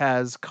 which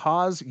has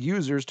caused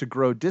users to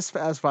grow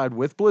dissatisfied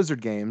with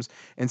Blizzard games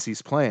and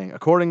cease playing.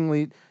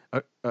 Accordingly,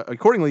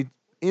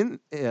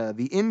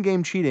 the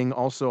in-game cheating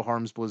also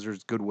harms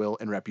Blizzard's goodwill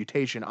and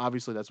reputation.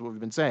 Obviously, that's what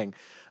we've been saying.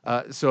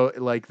 So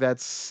there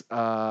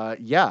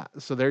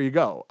you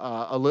go.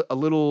 A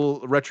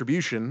little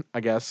retribution, I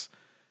guess,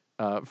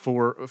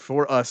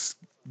 for us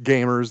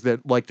gamers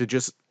that like to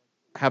just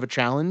have a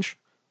challenge.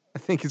 I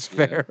think is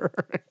fair.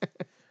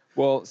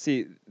 Well,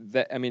 see,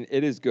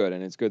 it is good,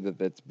 and it's good that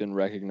that's been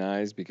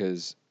recognized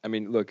because,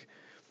 look,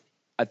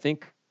 I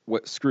think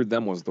what screwed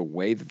them was the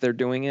way that they're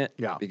doing it.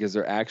 Yeah. Because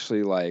they're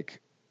actually like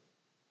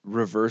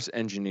reverse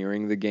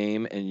engineering the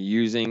game and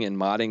using and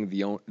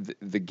modding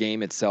the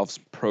game itself's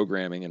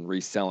programming and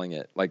reselling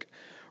it, like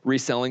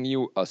reselling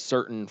you a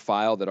certain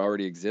file that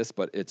already exists,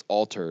 but it's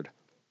altered.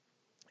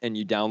 And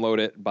you download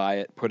it, buy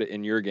it, put it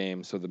in your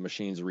game so the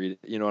machines read it.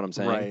 You know what I'm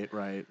saying?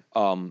 Right.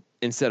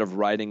 Instead of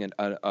writing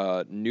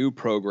a new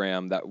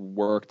program that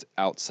worked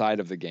outside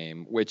of the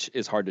game, which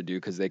is hard to do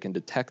because they can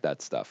detect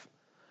that stuff.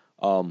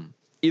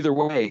 Either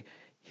way,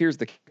 here's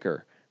the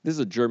kicker. This is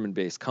a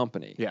German-based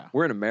company. Yeah.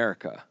 We're in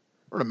America.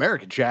 We're in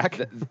America, Jack.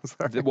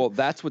 Well,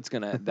 that's what's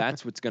gonna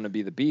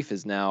be the beef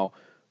is now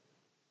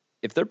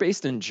if they're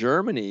based in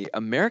Germany,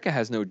 America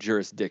has no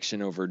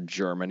jurisdiction over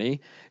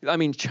Germany. I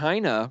mean,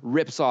 China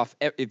rips off.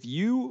 If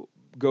you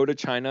go to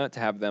China to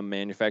have them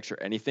manufacture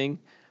anything,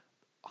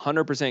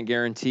 100%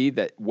 guarantee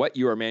that what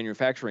you are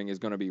manufacturing is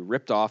going to be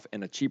ripped off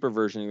and a cheaper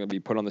version is going to be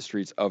put on the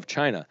streets of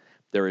China.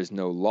 There is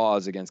no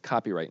laws against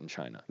copyright in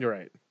China. You're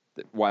right.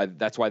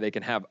 That's why they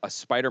can have a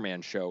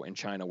Spider-Man show in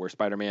China where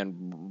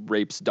Spider-Man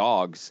rapes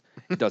dogs.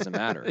 It doesn't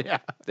matter. Yeah.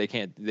 They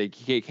can't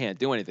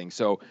do anything.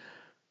 So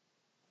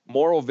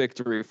moral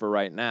victory for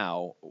right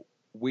now.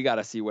 We got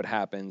to see what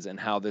happens and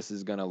how this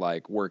is going to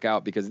like work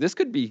out, because this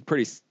could be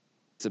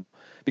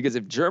because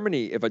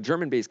if a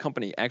German-based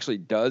company actually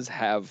does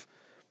have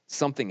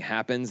something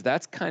happens,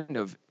 that's kind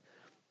of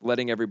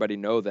letting everybody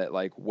know that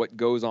like what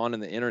goes on in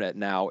the internet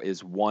now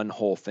is one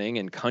whole thing,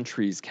 and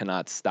countries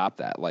cannot stop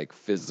that, like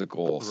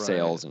physical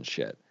sales and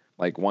shit.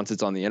 Like once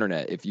it's on the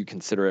internet, if you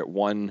consider it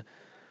one,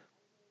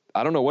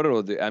 I don't know what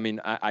it'll do. I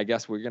mean, I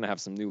guess we're gonna have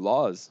some new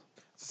laws.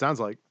 Sounds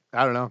like.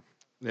 I don't know.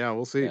 Yeah,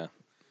 we'll see. Yeah.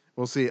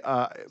 We'll see.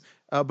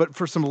 But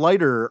for some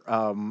lighter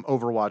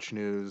Overwatch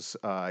news,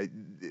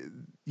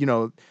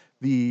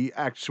 the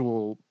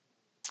actual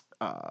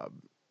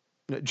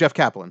Jeff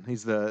Kaplan,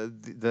 he's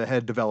the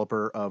head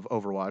developer of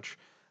Overwatch,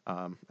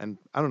 and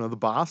I don't know, the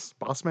boss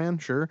man,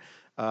 sure.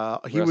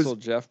 Wrestle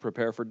Jeff,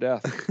 prepare for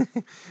death.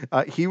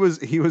 He was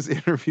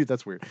interviewed.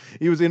 That's weird.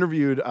 He was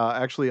interviewed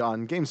actually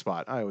on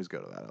GameSpot. I always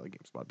go to that. I like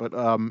GameSpot, but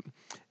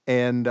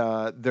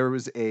there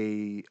was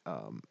a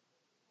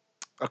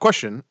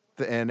question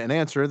and an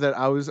answer that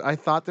I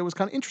thought that was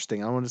kind of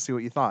interesting. I wanted to see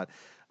what you thought.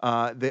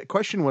 The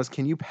question was,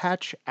 can you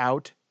patch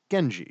out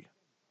Genji?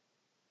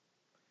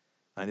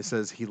 And he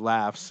says he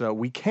laughs. So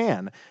we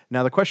can.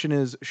 Now the question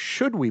is,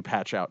 should we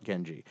patch out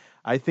Genji?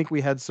 I think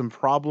we had some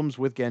problems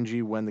with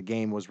Genji when the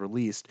game was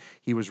released.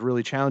 He was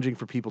really challenging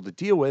for people to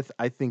deal with.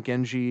 I think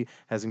Genji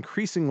has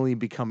increasingly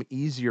become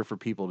easier for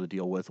people to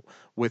deal with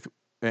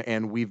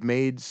and we've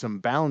made some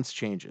balance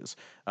changes.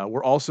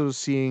 We're also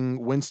seeing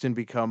Winston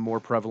become more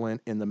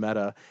prevalent in the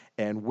meta,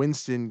 and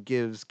Winston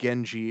gives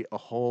Genji a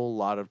whole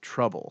lot of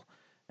trouble.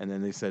 And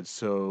then they said,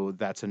 so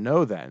that's a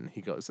no then?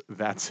 He goes,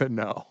 that's a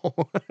no.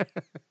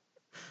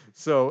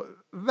 So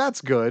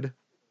that's good.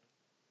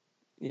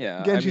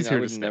 Yeah, Genji's I here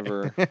would to stay.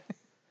 never.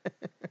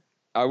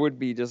 I would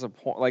be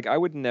disappointed. Like I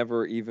would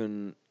never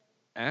even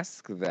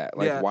ask that.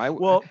 Like Yeah, why?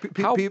 well,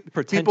 How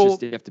pretentious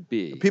do you have to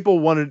be?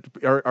 People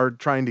are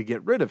trying to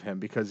get rid of him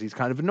because he's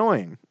kind of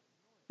annoying,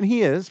 and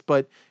he is.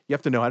 But you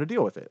have to know how to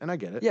deal with it, and I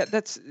get it. Yeah,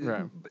 that's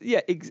Right.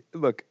 yeah.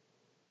 Look,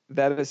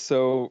 that is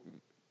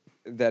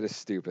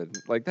stupid.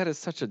 Like that is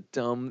such a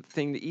dumb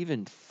thing to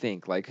even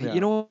think. Like Yeah.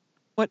 you know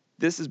what?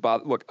 This is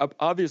look.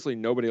 Obviously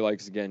nobody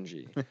likes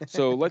Genji,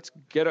 so let's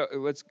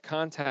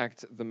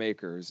contact the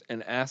makers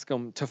and ask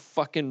them to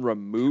fucking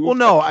remove Well,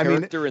 no, a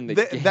character in the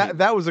game.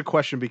 that was a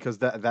question because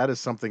that is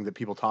something that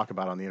people talk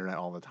about on the internet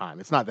all the time.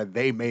 It's not that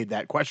they made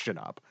that question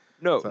up.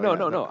 No. So, I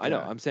yeah, know.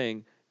 I'm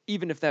saying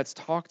even if that's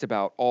talked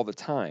about all the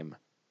time,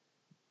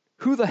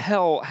 who the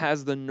hell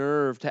has the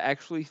nerve to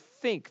actually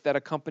think that a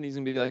company's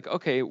gonna be like,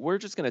 okay, we're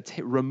just gonna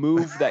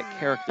remove that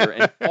character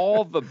and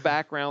all the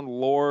background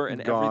lore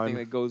and everything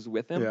that goes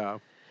with him? Yeah.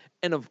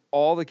 And of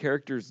all the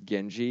characters,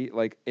 Genji,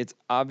 like it's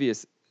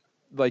obvious,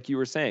 like you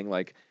were saying,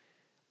 like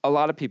a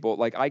lot of people,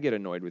 like I get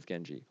annoyed with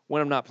Genji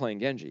when I'm not playing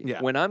Genji.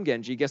 Yeah. When I'm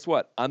Genji, guess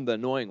what? I'm the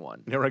annoying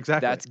one. Yeah,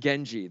 exactly. That's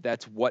Genji.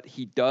 That's what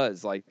he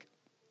does. Like,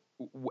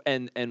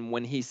 and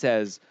when he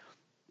says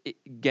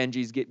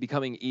Genji's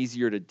becoming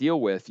easier to deal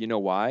with, you know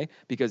why?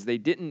 Because they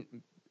didn't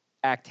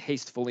act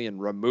hastefully and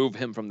remove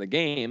him from the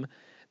game.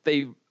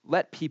 They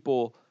let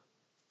people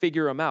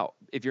figure him out.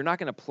 If you're not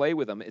going to play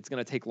with him, it's going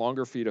to take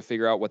longer for you to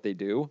figure out what they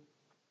do.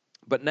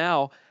 But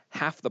now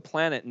half the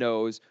planet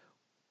knows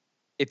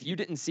if you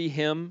didn't see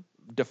him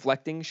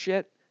deflecting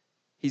shit,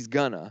 he's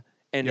gonna.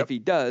 And if he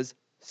does,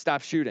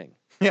 stop shooting.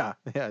 Yeah.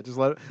 Just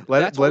let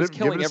That's it. what was Give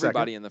killing it a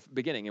everybody second. in the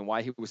beginning and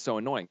why he was so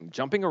annoying.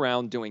 Jumping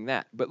around doing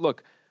that. But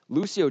look,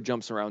 Lucio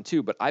jumps around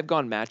too, but I've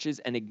gone matches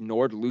and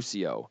ignored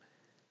Lucio.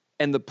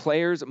 And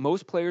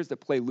most players that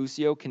play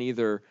Lucio can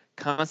either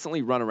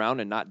constantly run around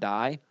and not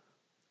die,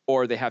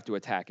 or they have to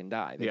attack and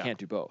die. They can't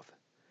do both.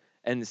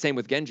 And the same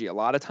with Genji. A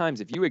lot of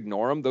times, if you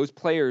ignore them, those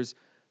players,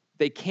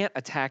 they can't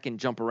attack and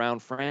jump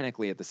around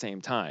frantically at the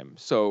same time.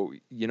 So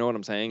you know what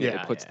I'm saying?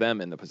 Yeah, it puts them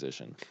in the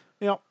position.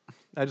 Yeah.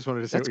 I just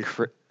wanted to say That's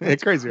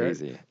it's crazy,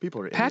 crazy. Right?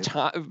 People are patch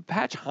idiots.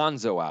 patch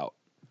Hanzo out.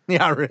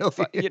 Yeah, really.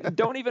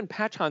 Don't even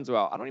patch Hanzo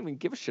out. I don't even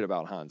give a shit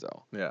about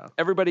Hanzo. Yeah.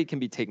 Everybody can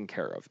be taken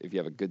care of if you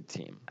have a good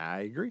team.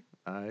 I agree.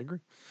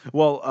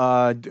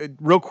 Well,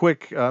 real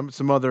quick,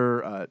 some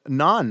other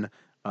non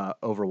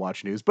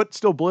Overwatch news, but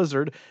still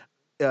Blizzard.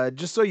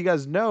 Just so you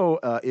guys know,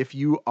 if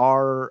you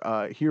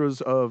are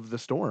Heroes of the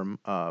Storm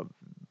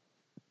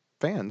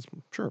fans,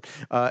 sure,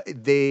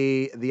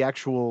 the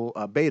actual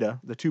beta,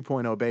 the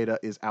 2.0 beta,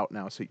 is out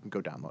now, so you can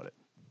go download it.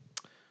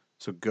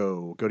 So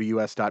go to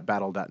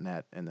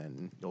us.battle.net and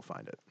then you'll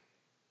find it.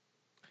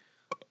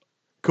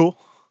 Cool.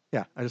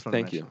 Yeah, I just want to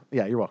Thank mention. you.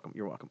 Yeah, you're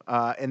welcome.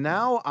 And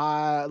now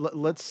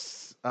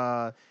let's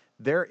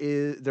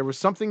there was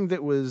something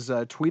that was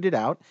tweeted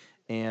out,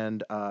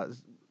 and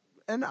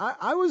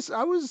I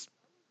was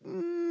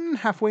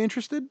halfway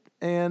interested,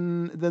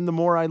 and then the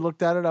more I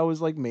looked at it, I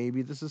was like,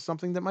 maybe this is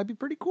something that might be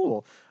pretty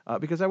cool,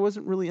 because I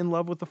wasn't really in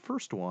love with the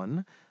first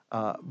one,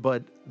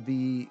 but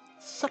the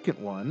second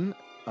one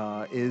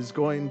is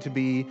going to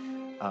be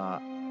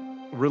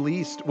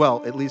released.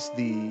 Well, at least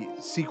the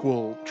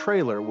sequel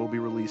trailer will be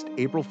released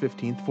April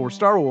 15th for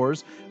Star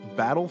Wars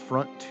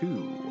Battlefront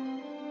 2.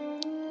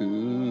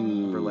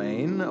 Ooh,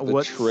 Verlaine, the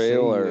what say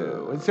trailer.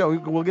 you? And so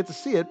we'll get to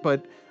see it,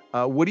 but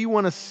what do you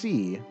want to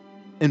see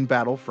in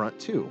Battlefront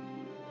 2?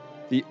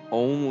 The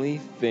only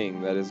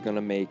thing that is going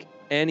to make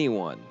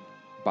anyone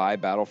buy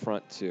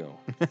Battlefront 2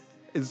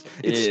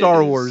 It's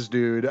Star Wars,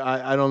 dude.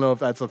 I don't know if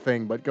that's a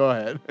thing, but go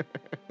ahead.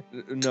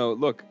 No,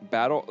 look,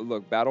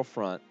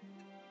 Battlefront.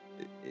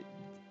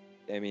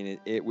 I mean,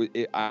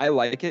 I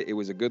like it. It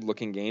was a good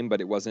looking game,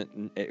 but it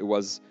wasn't. It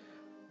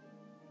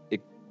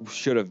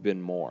should have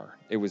been more.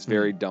 It was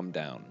very dumbed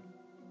down.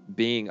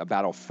 Being a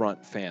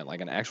Battlefront fan,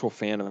 like an actual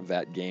fan of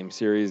that game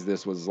series,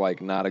 this was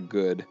like not a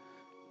good.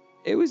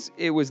 It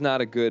was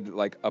not a good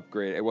like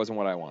upgrade. It wasn't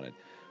what I wanted.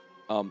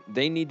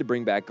 They need to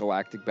bring back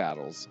galactic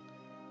battles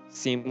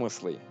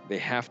seamlessly. They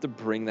have to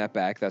bring that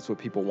back. That's what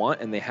people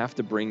want, and they have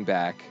to bring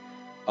back.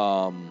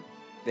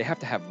 They have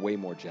to have way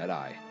more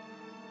Jedi.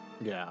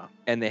 Yeah.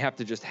 And they have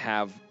to just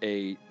have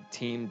a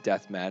team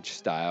deathmatch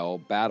style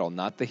battle,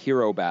 not the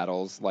hero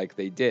battles like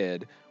they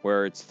did,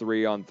 where it's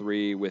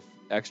 3-on-3 with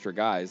extra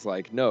guys.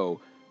 Like,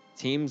 no,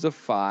 teams of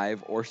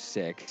 5 or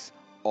 6,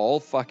 all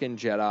fucking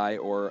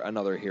Jedi or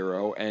another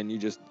hero, and you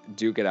just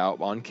duke it out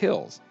on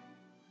kills.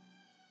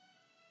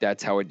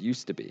 That's how it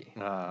used to be.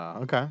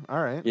 Okay.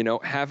 All right. You know,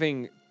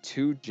 having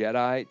 2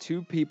 Jedi,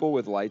 2 people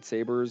with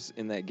lightsabers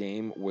in that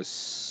game was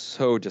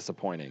so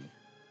disappointing.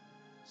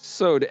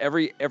 So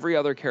every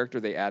other character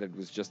they added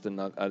was just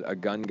a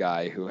gun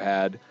guy who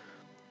had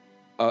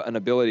an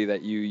ability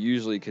that you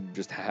usually could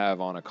just have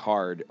on a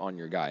card on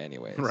your guy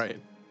anyways. Right.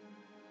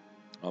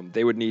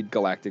 They would need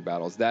galactic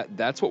battles.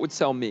 That's what would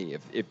sell me.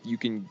 If you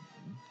can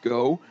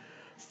go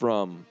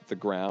from the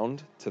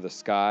ground to the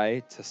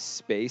sky to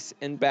space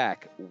and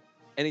back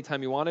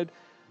anytime you wanted,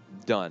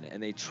 done.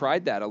 And they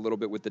tried that a little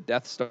bit with the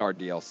Death Star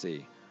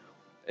DLC.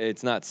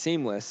 It's not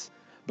seamless,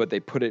 but they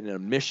put it in a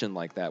mission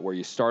like that where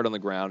you start on the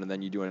ground and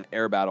then you do an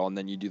air battle and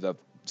then you do the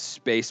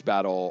space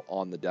battle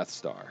on the Death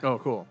Star. Oh,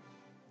 cool.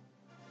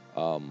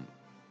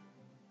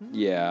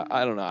 Yeah,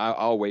 I don't know.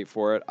 I'll wait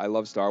for it. I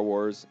love Star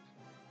Wars.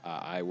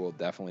 I will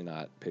definitely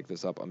not pick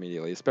this up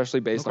immediately,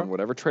 especially based on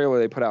whatever trailer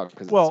they put out,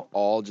 because it's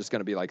all just going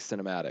to be like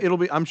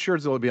cinematic. I'm sure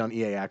it'll be on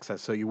EA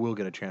Access, so you will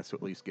get a chance to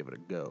at least give it a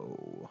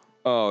go.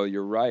 Oh,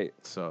 you're right.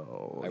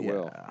 So I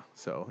will.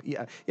 So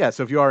yeah.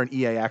 So if you are an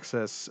EA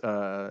Access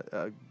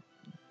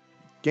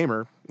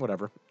gamer,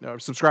 whatever, or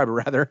subscriber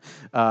rather,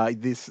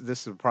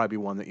 this will probably be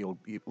one that you'll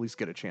at least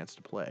get a chance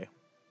to play.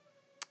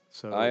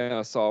 So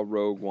I saw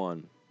Rogue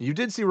One. You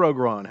did see Rogue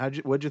One.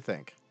 What'd you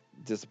think?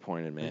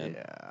 Disappointed, man.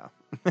 Yeah.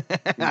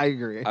 I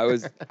agree. I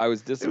was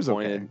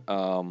disappointed. It was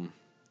okay.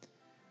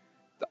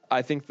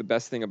 I think the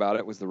best thing about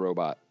it was the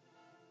robot,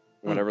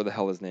 whatever the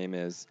hell his name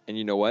is. And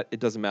you know what? It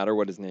doesn't matter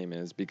what his name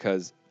is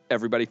because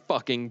everybody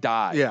fucking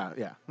died.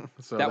 Yeah.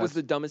 So that was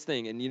the dumbest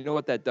thing. And you know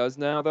what that does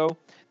now, though?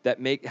 That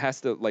has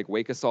to like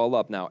wake us all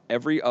up. Now,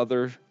 every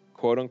other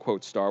quote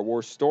unquote Star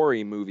Wars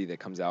story movie that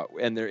comes out,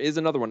 and there is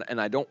another one, and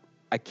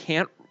I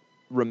can't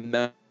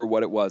remember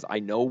what it was. I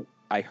know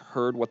I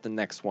heard what the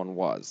next one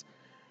was.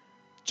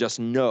 Just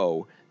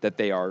know that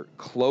they are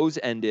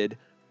close-ended.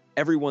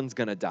 Everyone's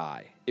going to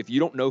die. If you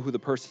don't know who the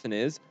person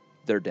is,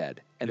 they're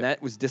dead. And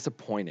that was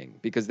disappointing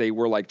because they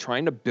were like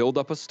trying to build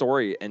up a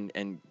story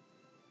and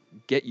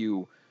get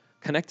you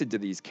connected to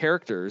these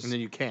characters. And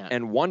then you can't.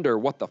 And wonder,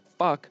 what the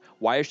fuck?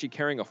 Why is she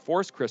carrying a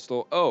force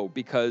crystal? Oh,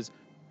 because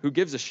who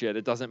gives a shit?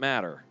 It doesn't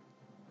matter.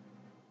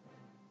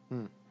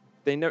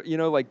 They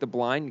know, like the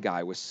blind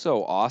guy was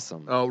so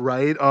awesome. Oh,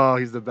 right. Oh,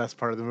 he's the best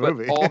part of the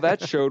movie. But all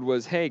that showed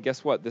was, hey,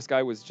 guess what? This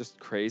guy was just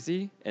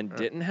crazy and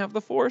didn't have the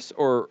force,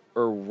 or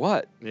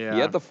what? Yeah. He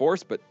had the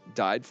force, but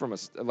died from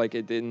it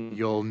didn't.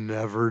 You'll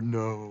never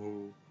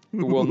know.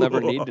 We'll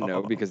never need to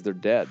know because they're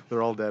dead.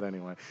 They're all dead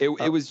anyway.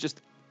 It was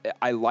just,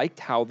 I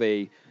liked how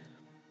they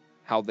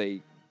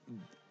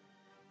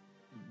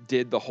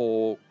did the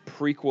whole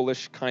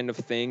prequelish kind of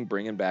thing,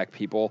 bringing back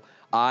people.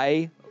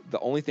 The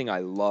only thing I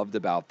loved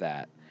about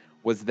that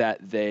was that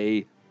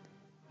they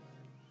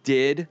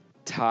did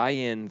tie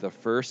in the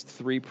first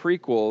 3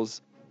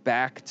 prequels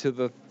back to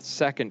the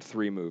second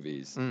 3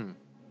 movies.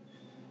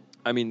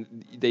 I mean,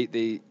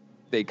 they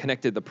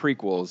connected the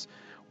prequels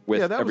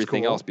with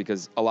everything else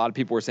because a lot of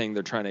people were saying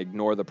they're trying to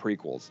ignore the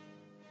prequels.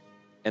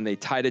 And they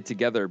tied it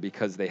together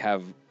because they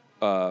have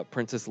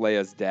Princess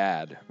Leia's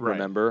dad,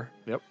 remember?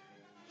 Yep.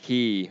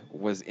 He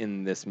was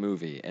in this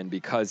movie, and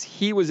because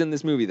he was in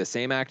this movie, the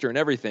same actor and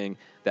everything,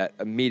 that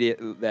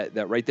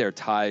right there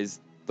ties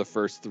the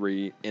first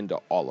 3 into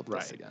all of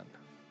this again.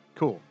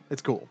 Cool.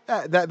 It's cool.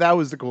 That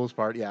was the coolest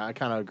part. Yeah, I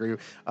kind of agree.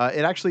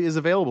 It actually is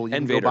available. You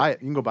can go buy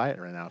it. You can go buy it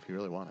right now if you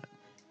really want it.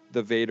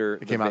 The Vader.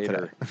 It came out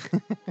today.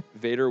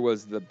 Vader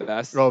was the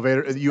best. Oh,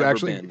 Vader! he's You ever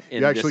actually, been you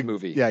in actually, this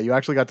movie. yeah, you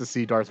actually got to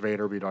see Darth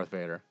Vader be Darth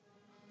Vader.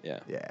 Yeah.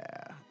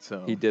 Yeah.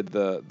 So He did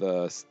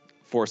the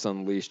Force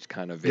Unleashed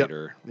kind of Yep,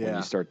 Vader when yeah.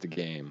 you start the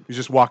game. he's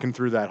just walking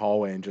through that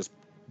hallway and just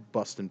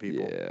busting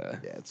people. Yeah.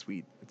 Yeah, it's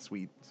sweet. It's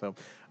sweet. So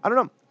I don't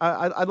know.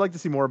 I'd like to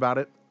see more about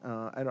it.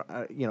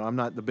 I'm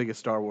not the biggest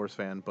Star Wars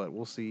fan, but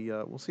we'll see.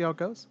 We'll see how it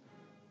goes.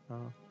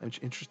 I'm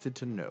interested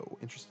to know.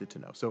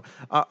 So,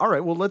 all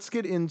right. Well, let's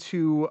get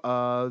into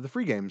the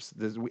free games.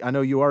 I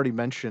know you already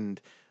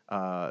mentioned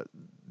the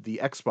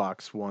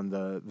Xbox one.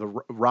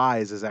 The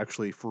Rise is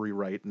actually free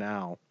right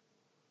now.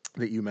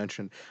 That you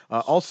mentioned.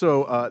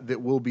 Also,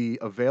 that will be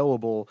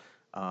available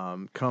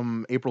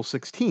come April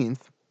 16th.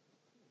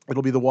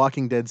 It'll be The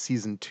Walking Dead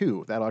season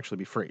 2. That'll actually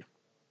be free.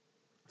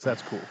 So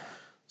that's cool.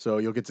 So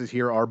you'll get to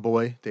hear our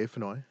boy Dave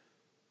Fenoy.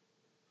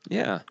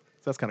 Yeah. So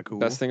that's kind of cool.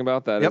 Best thing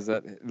about that Yep. is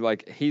that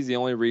like he's the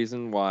only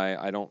reason why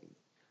I don't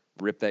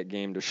rip that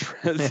game to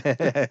shreds.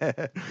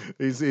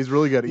 he's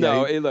really good.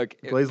 No, Yeah,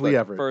 he plays Lee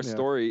Everett. For a Yeah.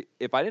 story,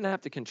 if I didn't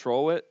have to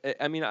control it,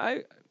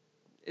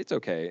 it's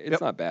okay. It's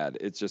Yep. not bad.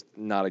 It's just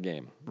not a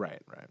game.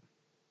 Right.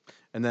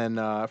 And then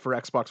for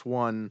Xbox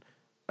One,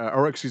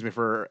 or excuse me,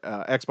 for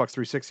Xbox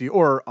 360,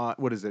 or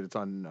what is it? It's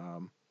on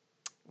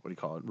what do you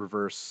call it?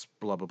 Reverse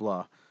blah blah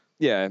blah.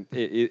 Yeah,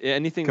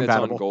 anything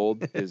Compatible. that's on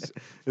gold is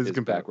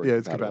compatible. backward Yeah,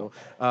 it's compatible.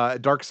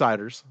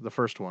 Darksiders, the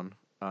first one,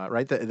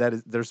 right? That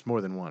is. There's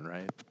more than one,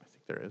 right? I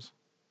think there is.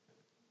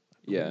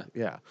 Yeah.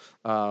 Yeah.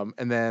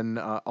 And then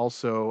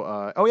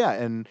also, oh yeah,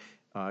 and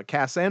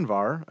Cass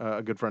Anvar,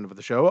 a good friend of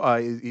the show,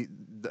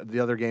 the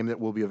other game that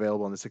will be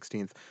available on the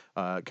 16th,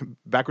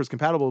 backwards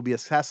compatible, will be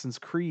Assassin's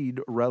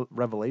Creed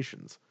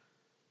Revelations.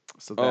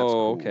 So that's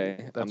cool. Okay.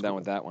 That's I'm down cool.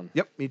 with that one.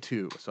 Yep, me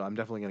too. So I'm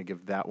definitely going to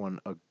give that one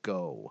a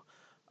go.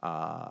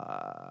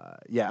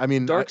 Yeah, I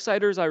mean,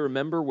 Darksiders, I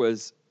remember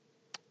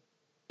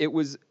it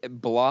was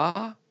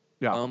blah.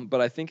 Yeah.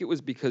 But I think it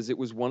was because it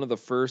was one of the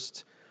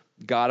first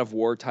God of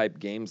War type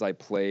games I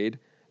played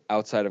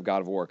outside of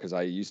God of War because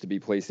I used to be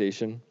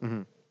PlayStation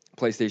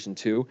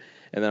 2,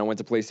 and then I went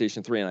to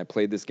PlayStation 3 and I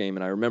played this game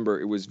and I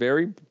remember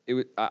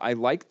I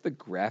liked the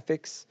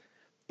graphics,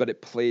 but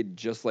it played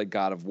just like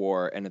God of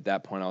War, and at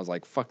that point I was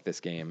like, fuck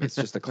this game, it's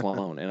just a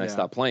clone, and I Yeah.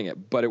 stopped playing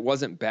it. But it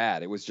wasn't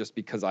bad. It was just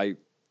because I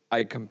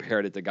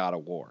compared it to God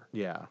of War.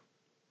 Yeah.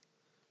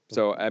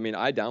 So I mean,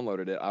 I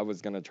downloaded it. I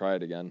was gonna try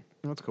it again.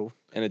 That's cool.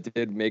 And it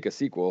did make a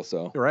sequel,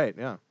 so. You're right,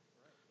 yeah.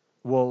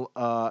 Well,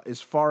 as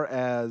far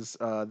as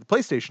the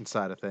PlayStation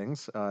side of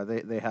things,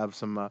 they have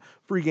some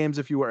free games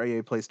if you are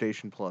a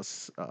PlayStation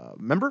Plus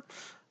member.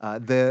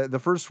 The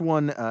first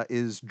one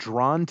is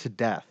Drawn to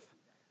Death,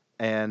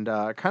 and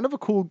kind of a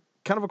cool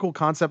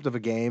concept of a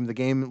game. The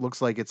game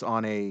looks like it's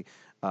on a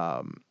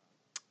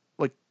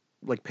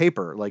like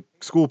paper, like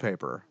school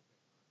paper,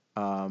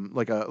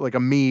 like a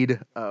Mead.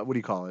 What do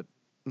you call it?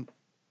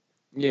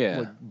 Yeah,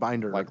 like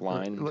binder, like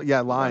line,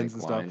 yeah, lines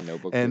like and line, stuff,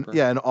 notebook and paper.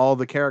 yeah, and all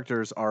the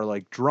characters are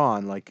like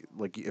drawn, like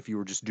if you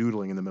were just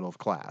doodling in the middle of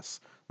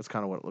class. That's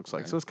kind of what it looks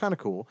like. Okay. So it's kind of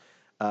cool.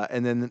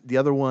 And then the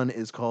other one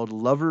is called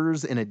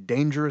Lovers in a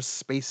Dangerous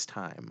Space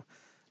Time.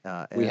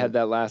 We had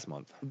that last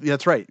month.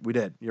 That's right, we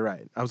did. You're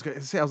right. I was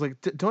gonna say, I was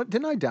like,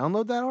 didn't I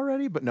download that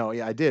already? But no,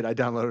 yeah, I did. I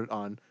downloaded it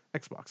on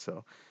Xbox.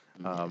 So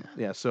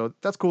yeah, so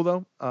that's cool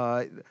though.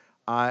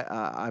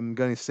 I'm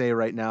going to say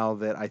right now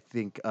that I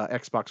think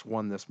Xbox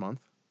won this month.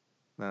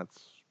 That's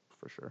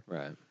for sure.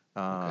 Right.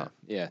 Okay.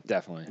 Yeah,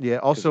 definitely. Yeah,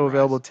 also 'Cause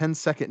available Rise. 10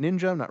 Second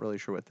Ninja. I'm not really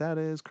sure what that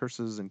is.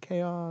 Curses and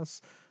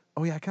Chaos.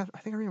 Oh yeah, I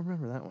think I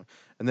remember that one.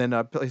 And then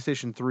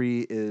PlayStation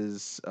 3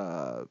 is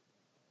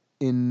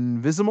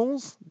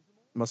Invisimals.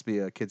 Must be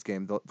a kid's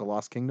game, The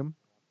Lost Kingdom.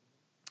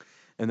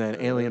 And then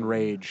Alien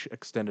Rage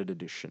Extended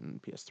Edition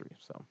PS3.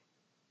 So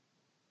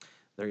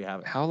there you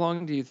have it. How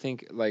long do you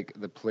think like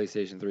the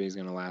PlayStation 3 is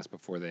going to last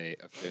before they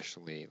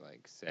officially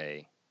like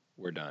say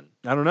we're done?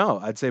 I don't know.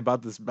 I'd say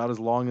about as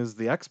long as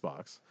the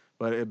Xbox.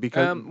 But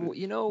because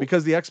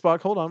because the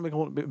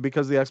Xbox,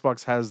 because the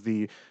Xbox has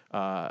the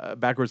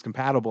backwards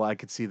compatible, I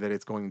could see that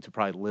it's going to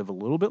probably live a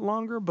little bit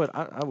longer, but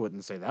I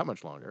wouldn't say that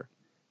much longer.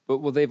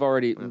 But they've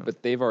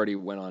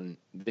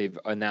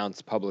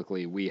announced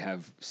publicly we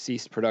have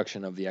ceased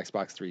production of the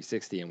Xbox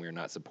 360 and we're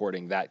not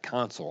supporting that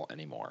console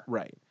anymore.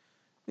 Right.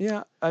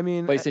 Yeah, I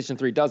mean PlayStation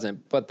 3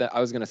 doesn't, but I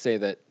was going to say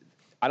that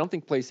I don't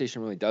think PlayStation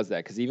really does that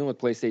because even with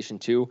PlayStation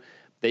 2,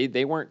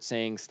 they weren't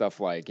saying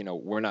stuff like,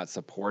 we're not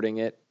supporting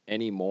it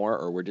anymore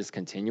or we're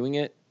discontinuing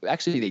it.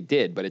 Actually, they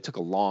did, but it took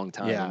a long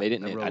time. Yeah, and they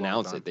didn't a real long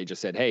announce time. it. They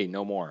just said, hey,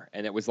 no more.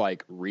 And it was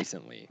like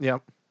recently.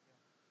 Yep.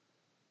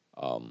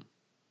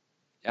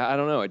 I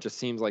don't know. It just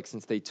seems like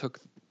since they took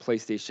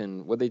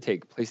PlayStation, what'd they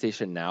take?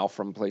 PlayStation Now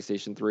from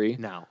PlayStation 3?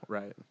 Now,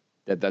 right.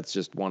 That's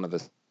just one of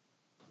the...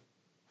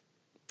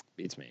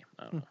 Beats me.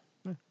 I don't know.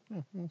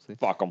 Yeah, we'll see.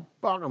 Fuck them.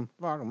 Fuck 'em.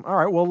 All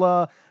right,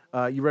 well,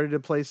 you ready to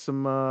play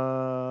some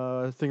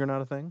Thing or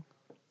Not a Thing?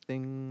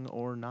 Thing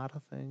or Not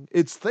a Thing?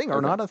 It's Thing or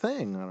Okay. Not a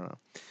Thing. I don't know.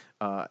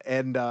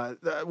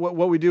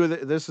 What we do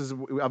with this is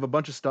we have a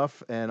bunch of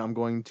stuff, and I'm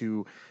going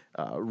to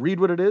read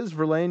what it is.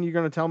 Verlaine, you're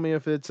going to tell me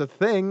if it's a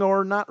thing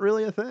or not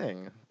really a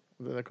thing.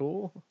 Is that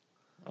cool?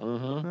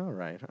 Mm-hmm. All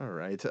right, all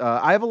right.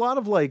 I have a lot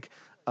of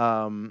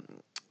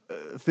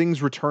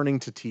things returning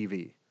to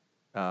TV.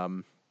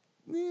 Um,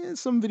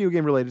 some video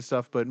game related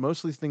stuff, but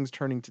mostly things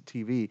turning to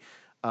TV.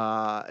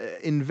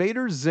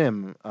 Invader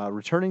Zim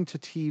returning to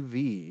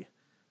TV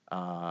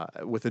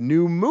with a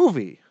new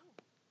movie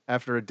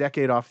after a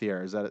decade off the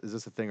air. Is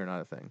this a thing or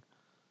not a thing?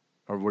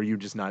 Or were you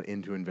just not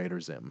into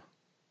Invader Zim?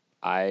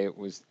 I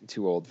was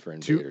too old for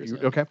Invader Zim.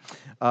 Okay.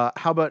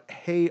 How about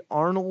Hey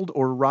Arnold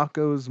or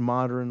Rocco's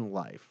Modern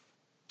Life?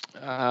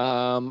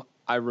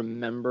 I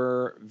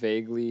remember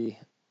vaguely,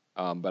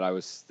 but I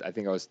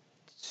think I was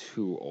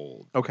too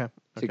old Okay.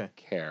 to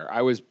care.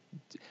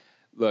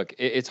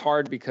 It's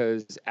hard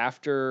because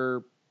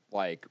after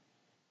like,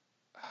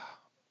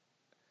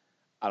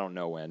 I don't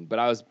know when, but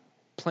I was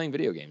playing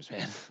video games,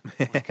 man.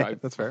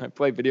 That's fair. I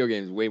played video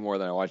games way more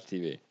than I watched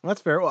TV.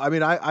 That's fair. Well, I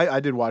mean, I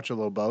did watch a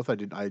little both.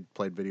 I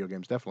played video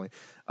games definitely.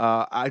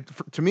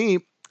 To me,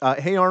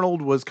 Hey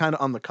Arnold was kind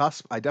of on the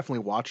cusp. I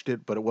definitely watched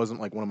it, but it wasn't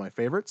like one of my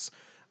favorites.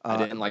 I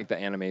didn't like the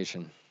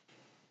animation.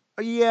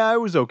 Yeah, it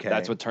was okay.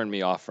 That's what turned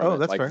me off from it.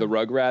 That's like fair. the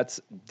Rugrats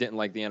didn't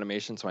like the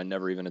animation, so I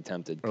never even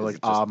attempted. Or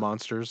like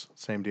Monsters,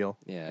 same deal.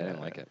 Yeah, I didn't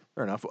like it.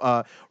 Fair enough.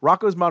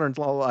 Rocco's Modern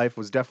Life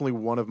was definitely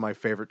one of my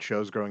favorite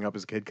shows growing up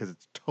as a kid because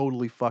it's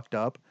totally fucked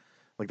up.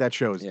 Like that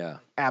show is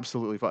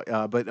absolutely fucked.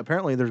 But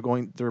apparently they're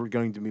going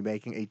to be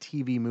making a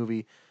TV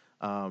movie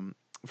from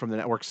the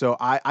network. So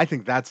I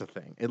think that's a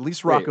thing. At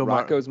least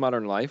Rocco's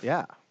Modern Life.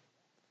 Yeah.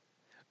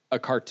 A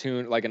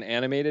cartoon, like an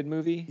animated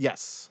movie.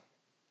 Yes.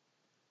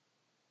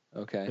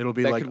 Okay. It'll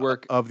be that like could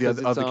work of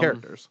the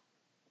characters.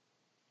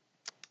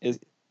 Is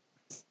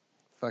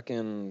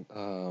fucking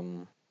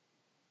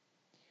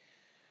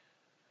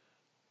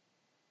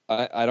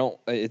I don't.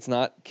 It's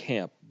not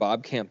Camp.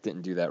 Bob Camp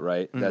didn't do that,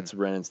 right? That's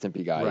Ren and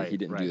Stimpy guy. Right, he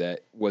didn't right. do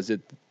that. Was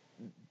it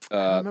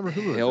I remember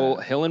who was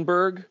that.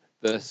 Hillenberg,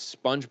 the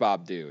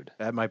SpongeBob dude?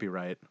 That might be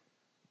right.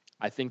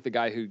 I think the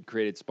guy who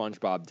created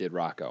SpongeBob did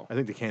Rocco. I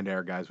think the Canned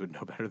Air guys would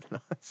know better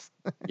than us.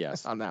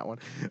 Yes, on that one.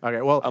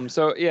 Okay, well,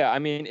 so yeah, I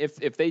mean,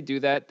 if they do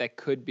that, that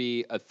could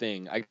be a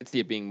thing. I could see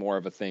it being more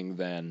of a thing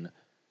than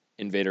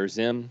Invader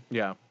Zim.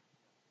 Yeah.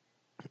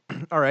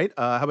 All right.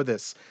 How about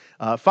this?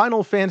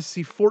 Final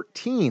Fantasy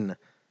 14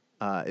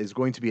 is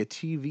going to be a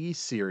TV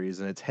series,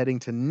 and it's heading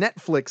to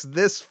Netflix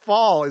this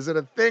fall. Is it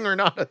a thing or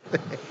not a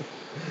thing?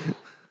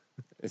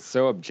 It's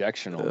so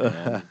objectionable,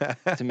 man.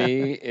 To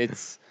me,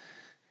 it's.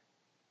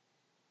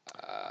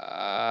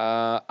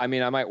 I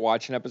mean, I might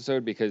watch an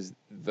episode because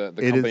the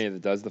company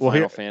that does the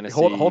Final Fantasy.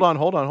 Hold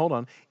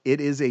on.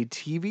 It is a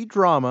TV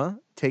drama.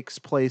 Takes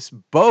place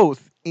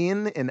both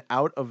in and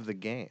out of the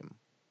game.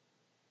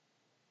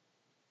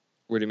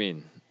 What do you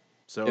mean?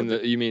 So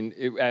you mean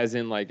as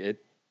in like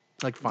it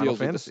like Final deals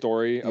Fantasy with the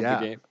story of the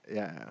game?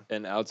 Yeah.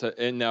 And outside,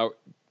 and now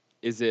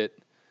is it?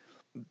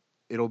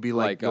 It'll be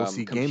like you'll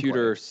see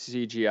computer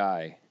gameplay.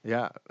 CGI.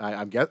 Yeah,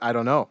 I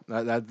don't know.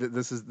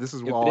 This is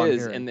if all it I'm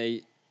is, hearing.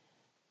 and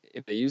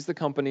if they use the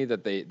company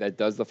that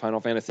does the Final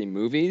Fantasy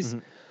movies,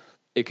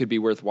 it could be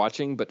worth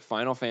watching. But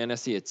Final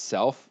Fantasy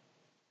itself,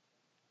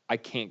 I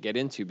can't get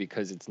into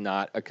because it's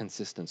not a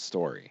consistent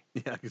story.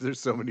 Yeah, because there's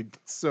so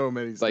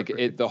many.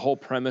 Like the whole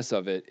premise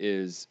of it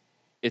is,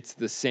 it's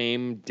the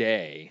same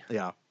day.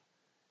 Yeah.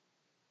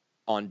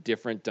 On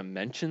different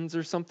dimensions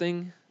or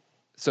something,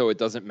 so it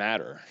doesn't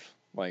matter.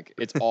 Like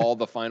it's all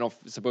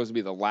supposed to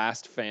be the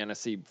last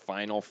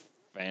Final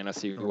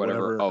Fantasy,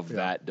 whatever of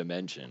that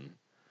dimension.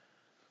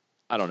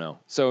 I don't know.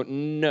 So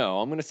no,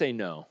 I'm gonna say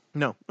no.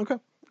 No. Okay.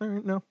 All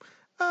right. No.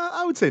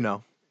 I would say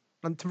no.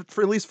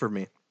 For at least for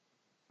me,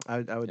 I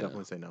would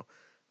definitely say no.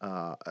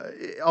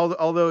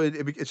 Although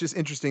it's just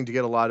interesting to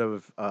get a lot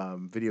of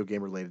video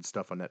game related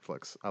stuff on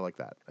Netflix. I like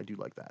that. I do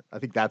like that. I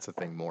think that's a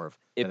thing more of.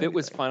 If it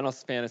was Final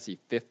Fantasy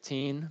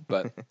 15,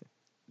 but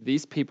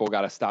these people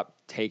got to stop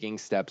taking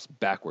steps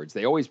backwards.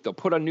 They'll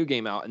put a new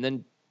game out and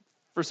then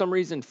for some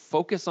reason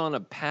focus on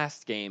a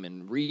past game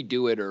and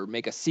redo it or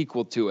make a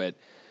sequel to it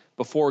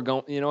before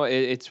going.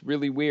 It's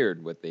really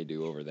weird what they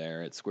do over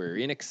there at Square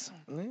Enix.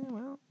 Yeah,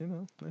 well,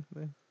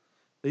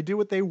 they do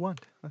what they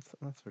want.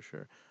 That's for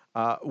sure.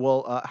 How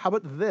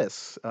about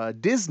this?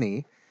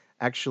 Disney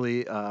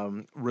actually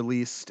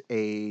released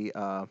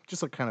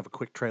just like kind of a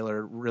quick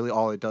trailer. Really,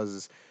 all it does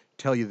is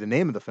tell you the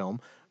name of the film.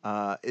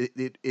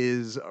 It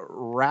is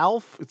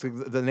Ralph.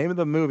 The name of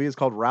the movie is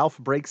called Ralph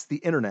Breaks the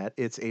Internet.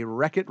 It's a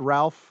Wreck-It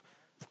Ralph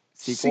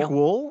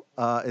sequel.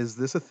 Is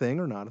this a thing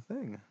or not a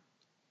thing?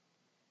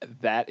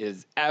 That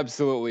is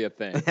absolutely a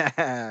thing.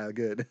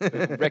 Good.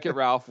 Wreck-It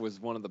Ralph was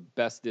one of the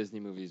best Disney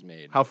movies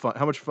made. How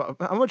much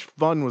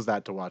fun was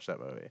that to watch that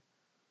movie?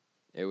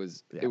 It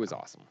was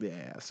awesome.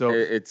 Yeah. So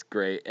it's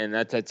great, and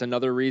that's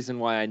another reason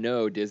why I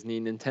know Disney,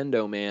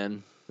 Nintendo,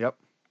 man. Yep.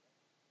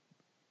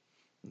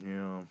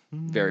 Yeah.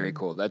 Very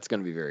cool. That's going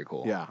to be very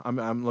cool. Yeah,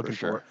 I'm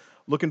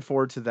looking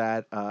forward to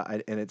that.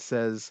 And it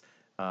says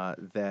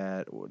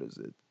that what is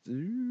it?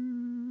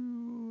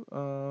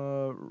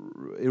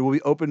 It will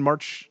be open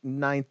March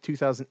 9th,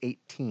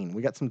 2018.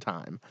 We got some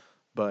time,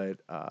 but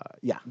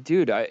yeah.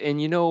 Dude,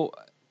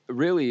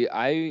 really,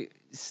 I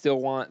still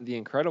want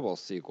the Incredibles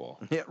sequel.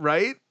 Yeah,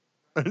 right?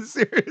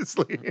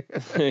 Seriously.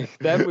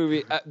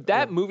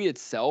 That movie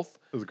itself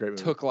It was a great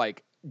movie. took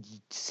like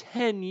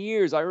 10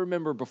 years. I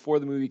remember before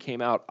the movie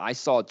came out, I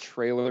saw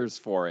trailers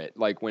for it,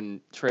 like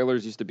when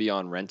trailers used to be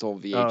on rental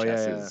VHSs. Oh,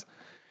 yeah.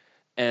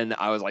 And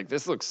I was like,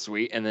 this looks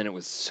sweet. And then it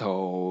was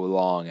so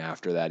long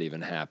after that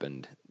even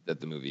happened that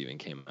the movie even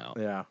came out.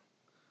 Yeah.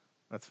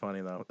 That's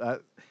funny though.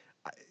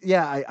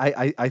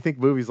 I think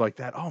movies like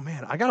that. Oh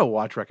man, I gotta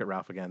watch Wreck-It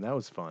Ralph again. That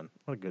was fun.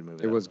 What a good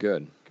movie. It was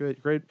good.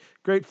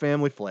 Great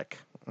family flick.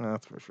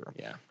 That's for sure.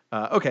 Yeah.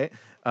 Okay.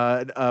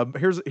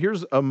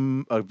 Here's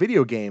a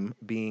video game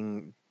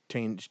being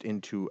changed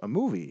into a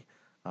movie.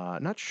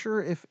 Not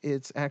sure if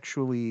it's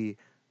actually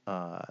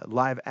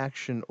live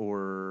action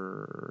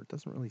or it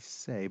doesn't really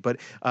say, but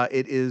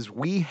it is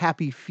We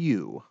Happy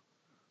Few.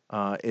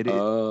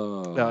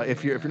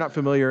 If you're not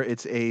familiar,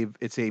 it's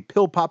a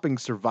pill popping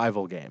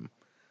survival game.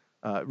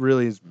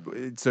 Really is.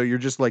 So you're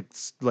just like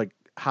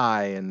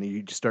high and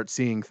you just start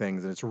seeing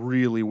things and it's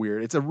really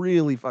weird. It's a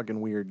really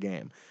fucking weird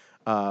game,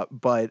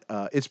 but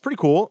it's pretty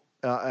cool.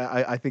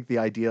 I think the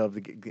idea of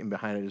the game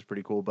behind it is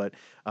pretty cool. But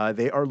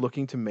they are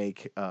looking to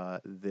make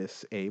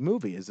this a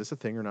movie. Is this a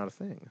thing or not a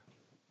thing?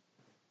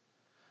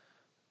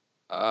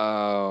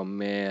 Oh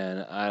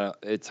man,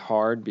 it's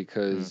hard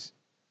because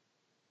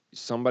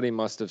somebody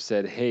must have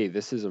said, "Hey,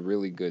 this is a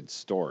really good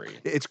story."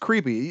 It's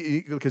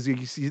creepy because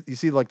you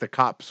see like the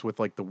cops with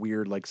like the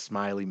weird like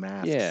smiley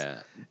masks.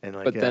 Yeah, and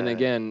like, but then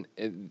again,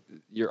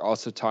 you're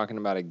also talking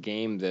about a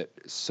game that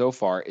so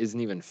far isn't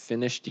even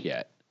finished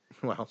yet.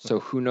 Well, so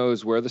who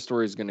knows where the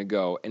story is going to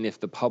go, and if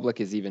the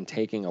public is even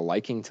taking a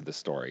liking to the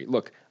story.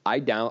 Look, I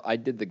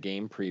did the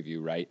game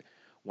preview, right?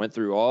 Went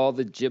through all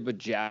the jibba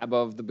jabba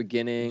of the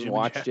beginning,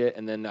 watched it,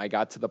 and then I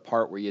got to the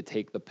part where you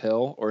take the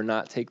pill or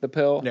not take the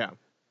pill. Yeah.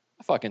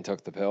 I fucking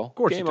took the pill. Of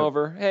course Game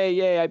over. Hey,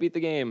 yay, I beat the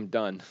game.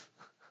 Done.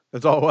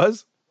 That's all it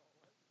was?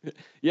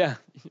 Yeah,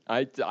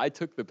 I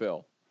took the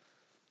pill.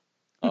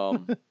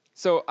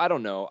 So I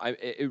don't know.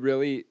 It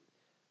really,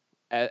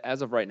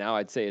 as of right now,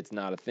 I'd say it's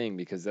not a thing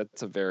because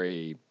it's a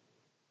very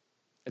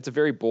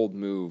bold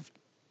move.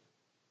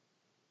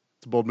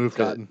 It's a bold move,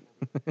 Cotton.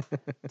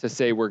 To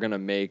say we're gonna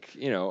make,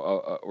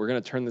 we're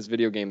gonna turn this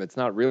video game that's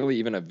not really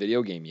even a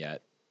video game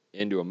yet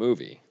into a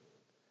movie.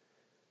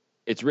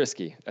 It's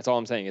risky. That's all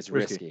I'm saying. It's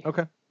risky.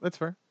 Okay, that's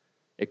fair.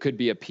 It could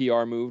be a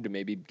PR move to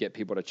maybe get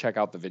people to check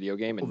out the video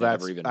game and well,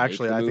 never even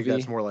actually, make the I movie. think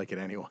that's more like it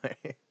anyway.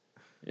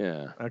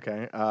 Yeah.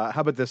 Okay. How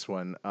about this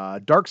one?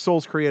 Dark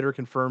Souls creator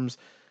confirms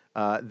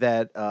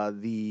that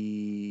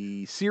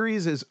the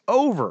series is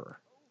over,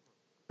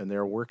 and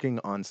they're working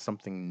on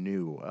something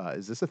new.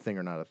 Is this a thing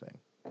or not a thing?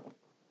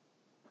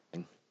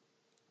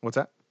 What's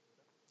that?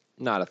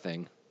 Not a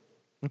thing.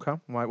 Okay.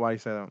 Why do you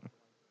say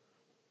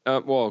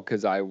that? Well,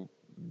 because I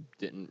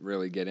didn't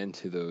really get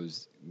into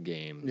those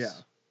games. Yeah.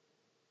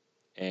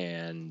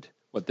 And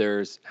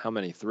there's how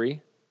many? 3?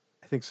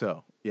 I think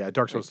so. Yeah,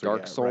 Dark Souls 3.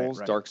 Dark Souls,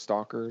 right. Dark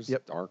Stalkers.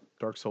 Yep.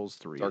 Dark Souls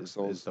 3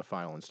 Souls is the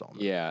final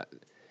installment. Yeah.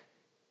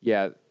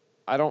 Yeah.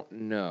 I don't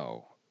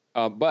know.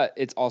 But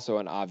it's also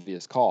an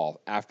obvious call.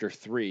 After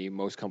 3,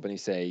 most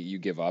companies say you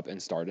give up and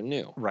start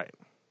anew. Right.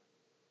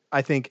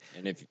 I think,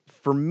 and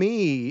for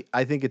me,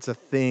 I think it's a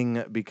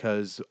thing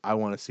because I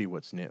want to see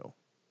what's new.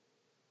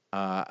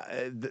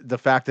 The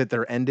fact that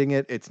they're ending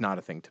it, it's not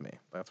a thing to me.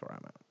 That's where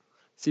I'm at.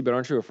 See, but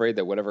aren't you afraid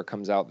that whatever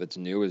comes out that's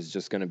new is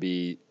just going to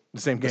be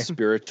the same game,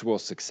 spiritual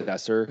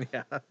successor?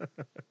 Yeah.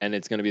 And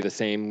it's going to be the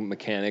same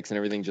mechanics and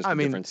everything, just a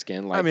different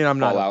skin. Like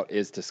Fallout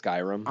is to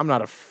Skyrim. I'm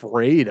not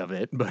afraid of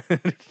it, but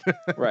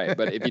right.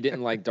 But if you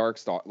didn't like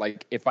Darkstalker,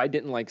 like if I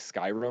didn't like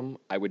Skyrim,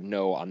 I would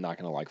know I'm not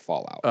going to like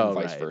Fallout, and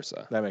vice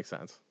versa. That makes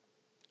sense.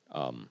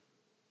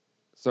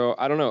 So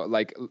I don't know.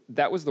 Like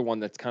that was the one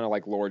that's kind of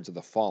like Lords of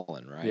the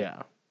Fallen, right?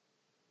 Yeah.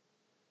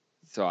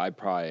 So I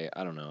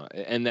don't know,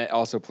 and that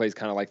also plays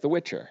kind of like The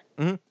Witcher.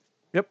 Mm-hmm.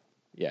 Yep.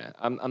 Yeah,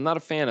 I'm not a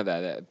fan of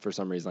that for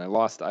some reason. I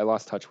lost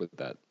touch with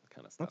that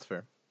kind of stuff. That's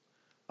fair.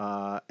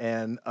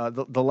 And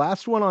the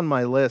last one on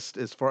my list,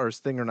 as far as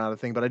thing or not a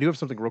thing, but I do have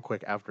something real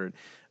quick after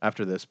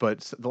this.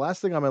 But the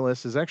last thing on my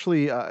list is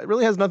actually it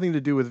really has nothing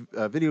to do with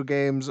video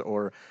games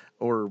or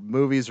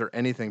movies or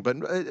anything,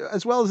 but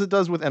as well as it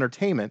does with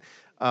entertainment.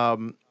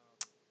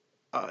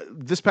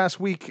 This past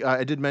week,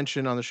 I did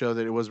mention on the show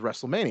that it was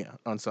WrestleMania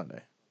on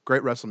Sunday.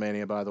 Great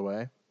WrestleMania, by the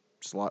way.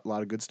 Just a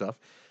lot of good stuff.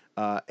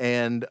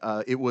 And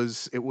it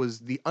was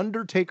the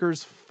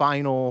Undertaker's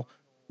final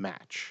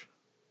match.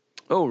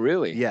 Oh,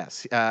 really?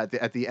 Yes.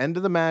 At the end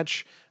of the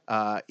match,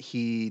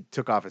 he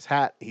took off his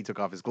hat, he took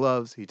off his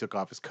gloves, he took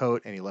off his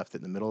coat, and he left it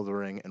in the middle of the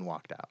ring and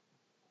walked out.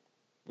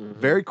 Mm-hmm.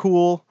 Very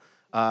cool.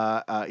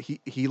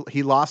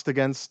 He lost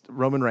against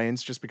Roman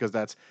Reigns just because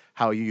that's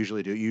how you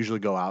usually do. You usually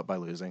go out by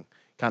losing,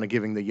 kind of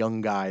giving the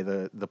young guy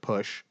the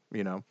push,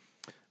 you know.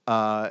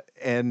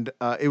 And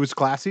it was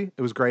classy.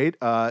 It was great.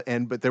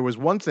 But there was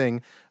one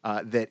thing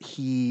that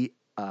he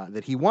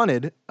that he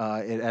wanted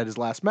at his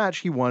last match.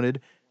 He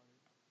wanted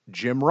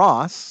Jim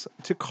Ross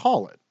to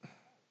call it.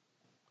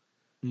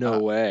 No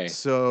way.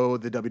 So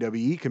the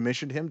WWE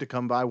commissioned him to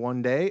come by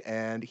one day,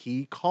 and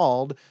he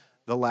called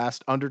the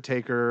last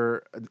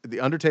the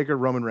Undertaker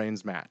Roman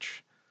Reigns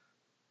match.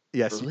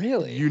 Yes,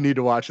 Really? you need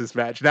to watch this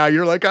match. Now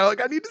you're like, I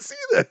need to see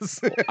this.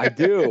 I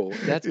do.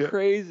 That's Yeah.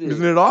 crazy.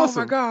 Isn't it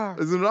awesome? Oh my god.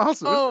 Isn't it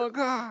awesome? Oh my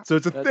god. So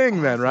it's a That's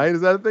thing then, awesome. right?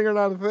 Is that a thing or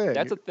not a thing?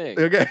 That's a thing.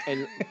 Okay.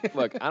 And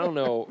look, I don't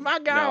know My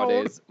God.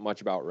 nowadays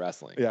much about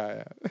wrestling.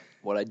 Yeah.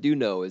 What I do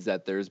know is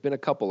that there's been a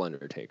couple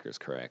Undertakers,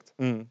 correct?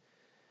 Mm.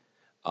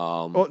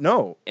 Oh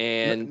no.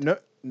 and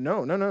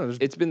No.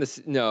 it's been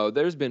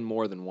there's been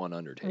more than one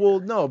Undertaker. Well,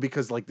 no,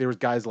 because like there was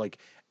guys like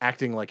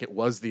acting like it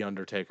was the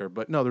Undertaker,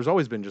 but no, there's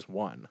always been just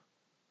one.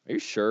 Are you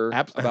sure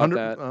about 100,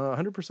 that?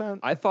 100%.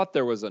 I thought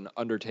there was an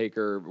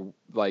Undertaker,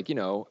 like,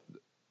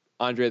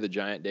 Andre the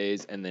Giant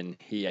days, and then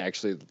he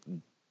actually,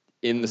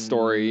 in the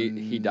story,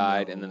 he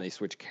died, and then they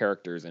switched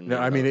characters, and No,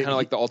 I mean, kind of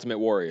like the Ultimate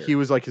Warrior. He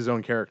was like his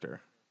own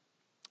character.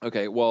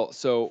 Okay, well,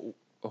 so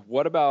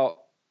what about?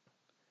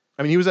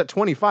 I mean, he was at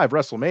 25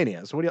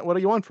 WrestleMania. So what do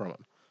you want from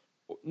him?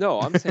 No,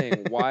 I'm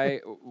saying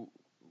why?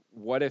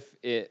 What if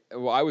it?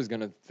 Well, I was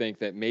gonna think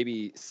that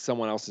maybe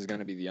someone else is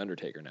gonna be the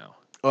Undertaker now.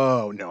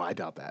 Oh no, I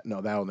doubt that. No,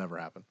 that'll never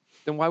happen.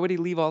 Then why would he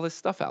leave all this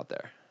stuff out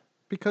there?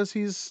 Because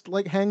he's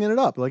like hanging it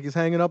up, like he's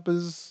hanging up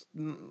his,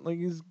 like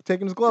he's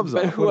taking his gloves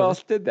off. But who whatever.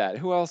 else did that?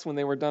 Who else, when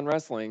they were done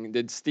wrestling,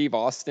 did Steve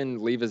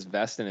Austin leave his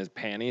vest and his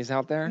panties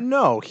out there?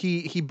 No,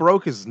 he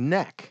broke his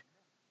neck.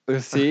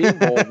 See,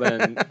 well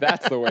then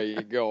that's the way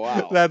you go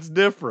out. That's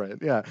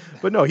different, yeah.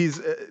 But no, he's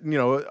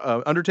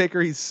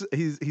Undertaker. He's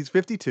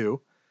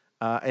 52,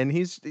 and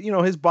he's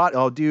his body.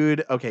 Oh,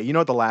 dude. Okay, you know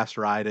what the Last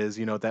Ride is?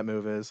 You know what that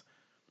move is?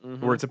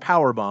 Mm-hmm. Where it's a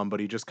power bomb, but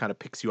he just kind of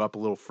picks you up a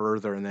little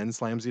further and then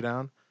slams you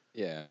down.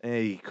 Yeah,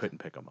 He couldn't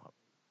pick him up.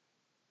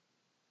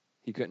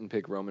 he couldn't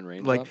pick Roman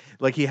Reigns Like up.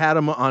 like he had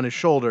him on his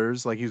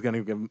shoulders, like he was gonna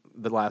give him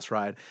the Last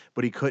Ride,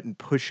 but he couldn't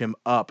push him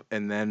up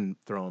and then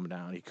throw him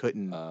down. He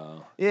couldn't.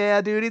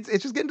 Yeah, dude,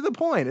 it's just getting to the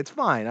point. It's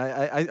fine.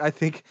 I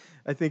think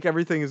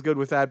everything is good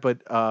with that.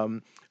 But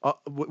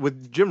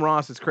with Jim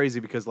Ross, it's crazy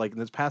because like in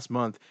this past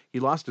month, he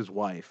lost his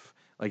wife.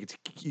 Like it's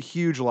a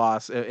huge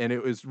loss, and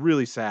it was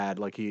really sad.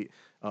 Like he,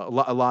 a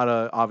lot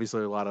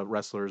of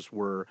wrestlers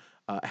were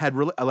had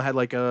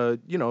like a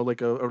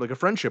like a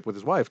friendship with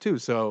his wife too.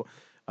 So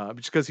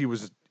just because he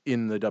was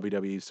in the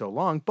WWE so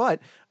long,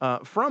 but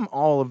from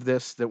all of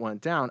this that went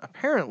down,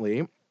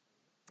 apparently,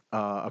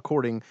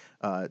 according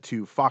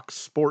to Fox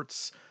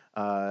Sports.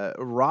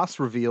 Ross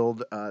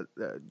revealed,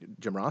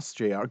 Jim Ross,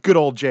 JR, good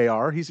old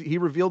JR, he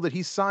revealed that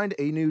he signed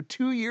a new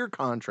 2-year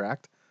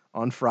contract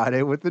on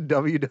Friday with the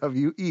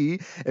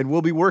WWE and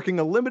will be working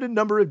a limited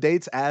number of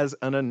dates as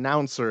an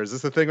announcer. Is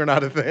this a thing or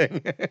not a thing?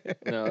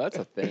 No, that's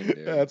a thing,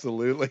 dude.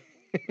 Absolutely.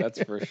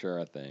 That's for sure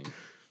a thing.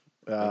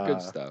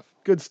 Good stuff.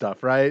 Good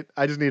stuff, right?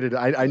 I just needed.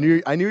 I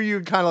knew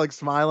you'd kind of like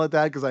smile at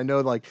that because I know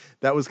like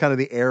that was kind of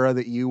the era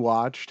that you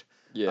watched.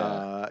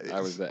 Yeah,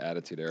 I was the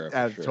Attitude Era.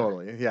 For sure.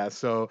 Totally. Yeah.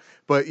 So,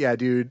 but yeah,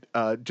 dude.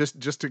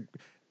 Just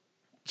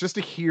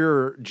to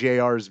hear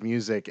JR's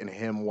music and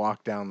him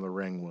walk down the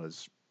ring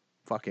was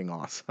fucking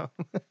awesome.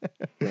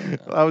 Yeah.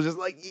 I was just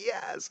like,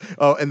 yes.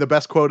 Oh, and the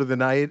best quote of the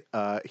night: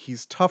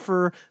 "He's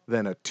tougher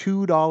than a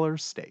 $2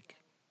 steak."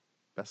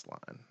 Best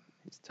line.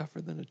 He's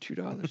tougher than a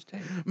 $2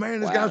 steak.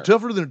 Man, this guy's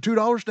tougher than a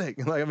 $2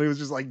 steak. Like, I mean, it was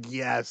just like,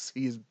 yes,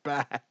 he's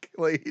back.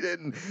 Like, he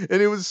didn't,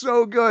 and it was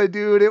so good,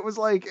 dude. It was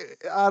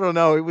like, I don't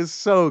know, it was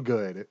so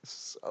good.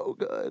 It's so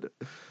good.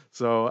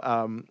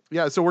 So,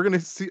 yeah, so we're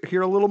gonna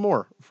hear a little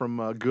more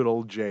from good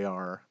old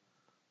JR.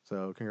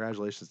 So,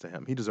 congratulations to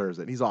him. He deserves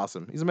it. He's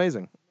awesome. He's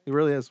amazing. He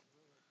really is.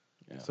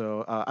 Yeah.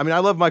 So, I mean, I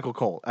love Michael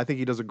Cole. I think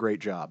he does a great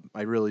job.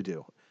 I really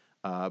do.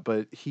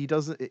 But he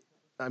doesn't.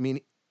 I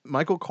mean,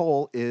 Michael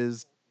Cole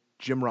is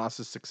Jim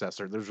Ross's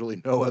successor. There's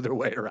really no other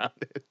way around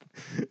it,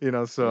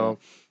 So,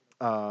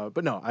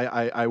 but no,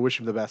 I wish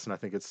him the best, and I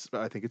think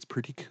it's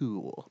pretty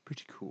cool.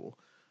 Pretty cool.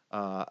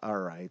 All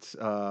right.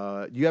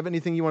 Do you have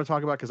anything you want to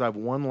talk about? Because I have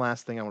one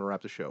last thing I want to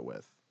wrap the show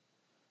with.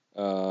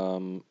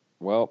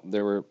 Well,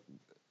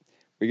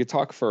 we could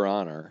talk For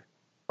Honor.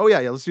 Oh yeah.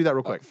 Let's do that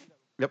real quick.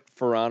 Yep.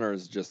 For Honor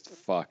is just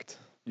fucked.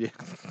 Yeah.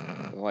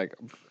 Like.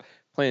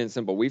 Plain and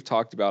simple, we've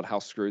talked about how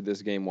screwed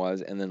this game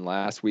was, and then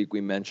last week we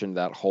mentioned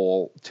that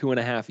whole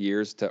 2.5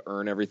 years to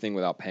earn everything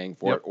without paying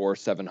for it, or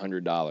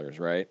 $700,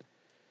 right?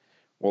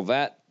 Well,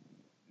 that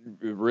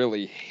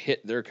really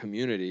hit their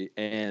community,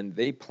 and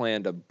they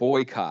planned a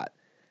boycott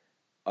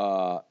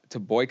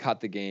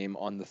the game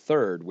on the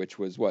 3rd, which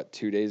was,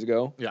 2 days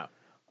ago? Yeah.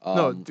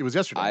 No, it was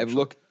yesterday.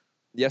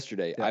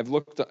 I've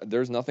looked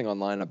there's nothing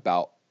online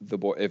about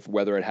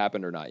whether it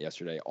happened or not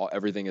yesterday.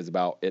 Everything is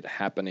about it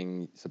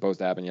supposed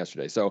to happen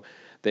yesterday. So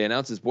they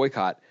announced this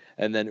boycott,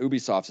 and then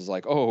Ubisoft is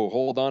like, oh,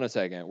 hold on a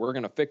second. We're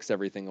going to fix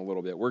everything a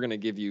little bit. We're going to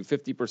give you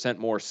 50%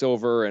 more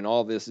silver and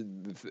all this.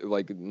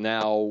 Like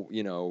now,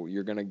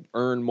 you're going to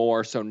earn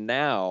more. So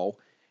now,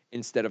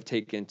 instead of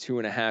taking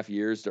 2.5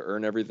 years to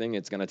earn everything,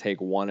 it's going to take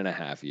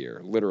 1.5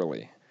 years,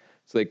 literally.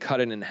 So they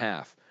cut it in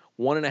half.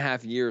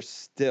 1.5 years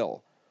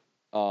still.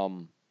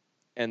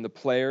 And the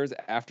players,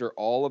 after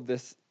all of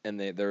this, and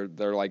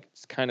they're like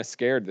kind of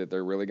scared that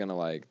they're really gonna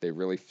like they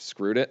really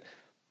screwed it.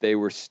 They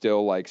were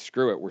still like,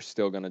 screw it, we're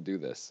still gonna do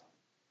this.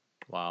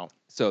 Wow.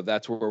 So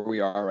that's where we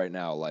are right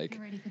now. Like,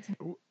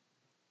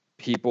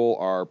 people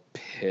are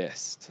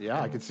pissed.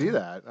 Yeah, I could see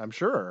that. I'm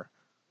sure.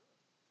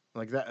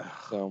 Like that.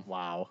 So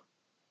Wow.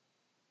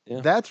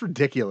 yeah. That's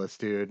ridiculous,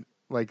 dude.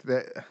 Like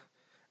that.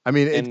 I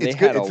mean, And they it's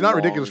good. had a It's not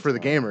ridiculous long for the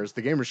time. gamers.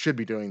 The gamers should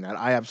be doing that.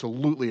 I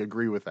absolutely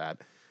agree with that.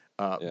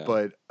 Yeah.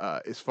 But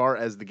as far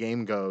as the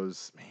game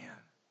goes, man.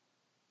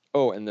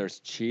 Oh, and there's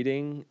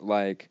cheating.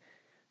 Like,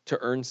 to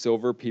earn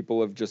silver,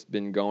 people have just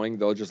been going.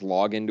 They'll just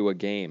log into a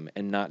game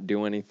and not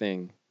do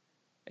anything,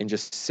 and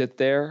just sit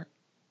there,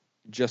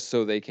 just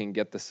so they can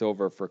get the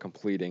silver for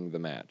completing the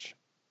match.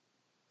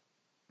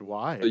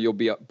 Why? So you'll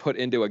be put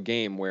into a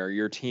game where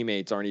your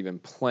teammates aren't even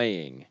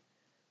playing,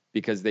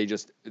 because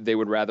they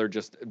would rather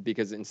just,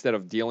 because instead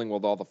of dealing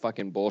with all the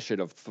fucking bullshit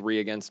of 3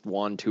 against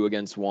 1, 2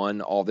 against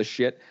 1, all this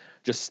shit,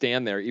 just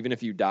stand there. Even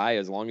if you die,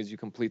 as long as you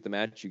complete the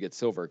match, you get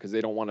silver, because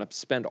they don't want to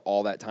spend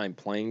all that time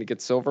playing to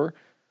get silver.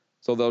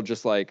 So they'll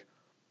just like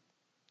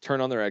turn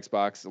on their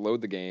Xbox,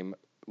 load the game,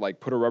 like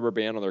put a rubber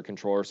band on their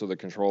controller so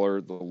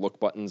the look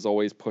button's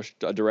always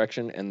pushed a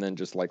direction, and then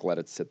just like let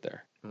it sit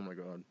there. Oh my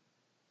god.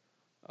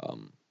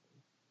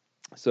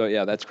 So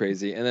yeah, that's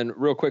crazy. And then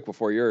real quick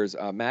before yours,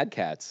 Mad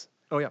Catz.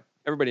 Oh yeah.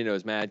 Everybody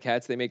knows Mad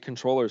Catz. They make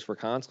controllers for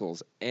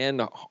consoles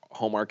and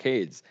home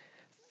arcades.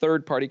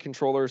 Third-party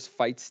controllers,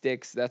 fight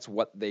sticks, that's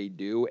what they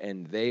do,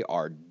 and they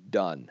are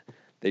done.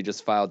 They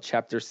just filed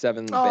Chapter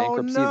 7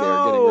 bankruptcy.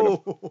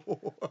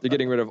 No! They're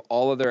getting rid of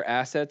all of their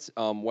assets.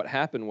 What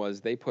happened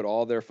was they put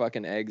all their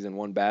fucking eggs in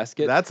one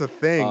basket. That's a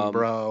thing,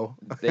 bro.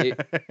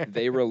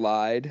 They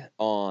relied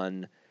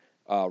on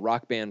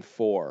Rock Band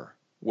 4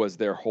 was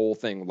their whole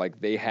thing. Like,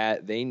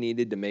 they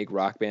needed to make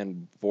Rock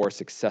Band 4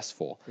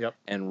 successful. Yep.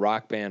 And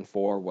Rock Band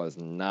 4 was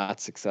not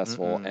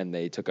successful, and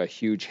they took a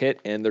huge hit,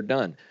 and they're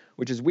done.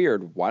 Which is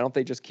weird. Why don't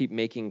they just keep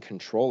making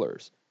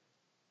controllers?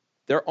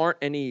 There aren't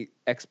any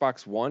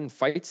Xbox One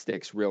fight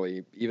sticks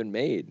really even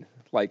made.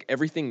 Like,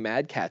 everything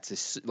Mad Catz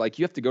is like,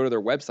 you have to go to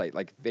their website.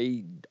 Like,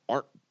 they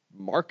aren't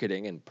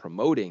marketing and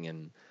promoting,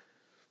 and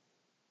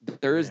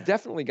there is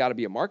definitely got to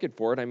be a market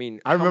for it. I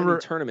mean, I how remember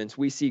many tournaments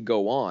we see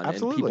go on and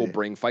people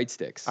bring fight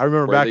sticks? I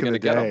remember Where are back they in the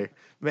gonna get day,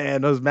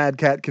 man, those Mad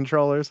Cat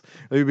controllers.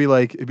 It'd be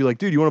like,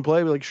 dude, you want to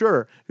play? I'd be like,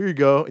 sure, here you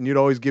go. And you'd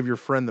always give your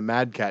friend the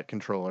Mad Cat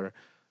controller.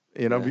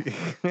 You know,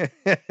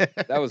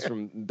 That was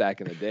from back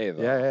in the day,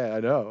 though. Yeah, I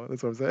know.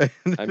 That's what I'm saying.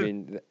 I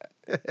mean,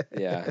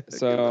 yeah.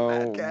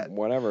 So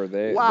whatever,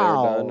 they're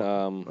Wow.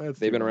 done.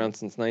 They've been around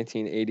since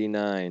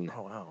 1989.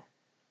 Oh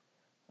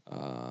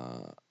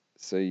wow.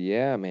 So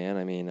yeah, man.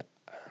 I mean,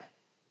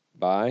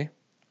 bye.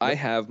 I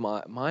have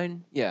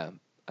mine. Yeah,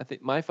 I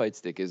think my fight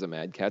stick is a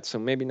Mad Catz, so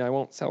maybe I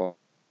won't sell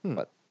it.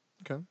 But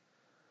okay.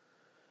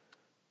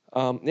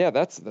 Yeah,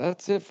 that's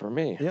it for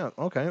me. Yeah.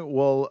 Okay.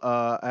 Well,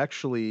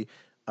 actually,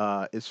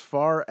 as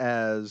far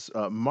as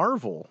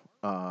Marvel,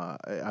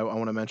 I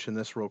want to mention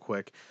this real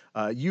quick.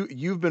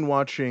 You've been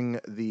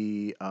watching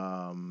the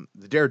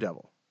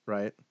Daredevil,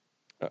 right?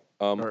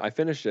 I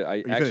finished it.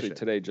 I finished actually it?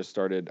 today just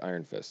started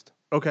Iron Fist.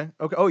 Okay.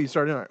 Okay. Oh, you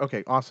started.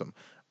 Okay. Awesome.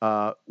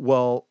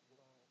 Well,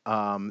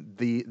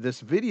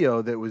 this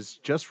video that was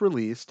just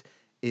released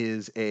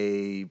is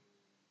I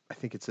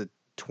think it's a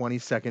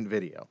 20-second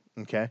video.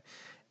 Okay.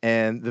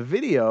 And the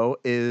video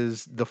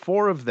is the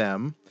four of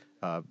them,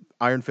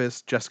 Iron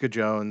Fist, Jessica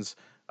Jones,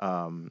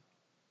 Luke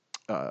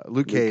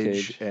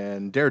Cage,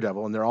 and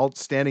Daredevil, and they're all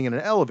standing in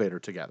an elevator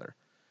together.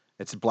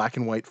 It's black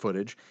and white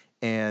footage,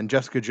 and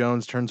Jessica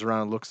Jones turns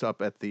around and looks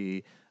up at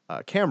the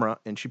camera,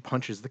 and she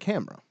punches the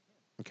camera.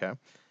 Okay.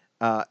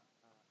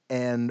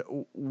 And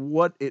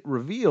what it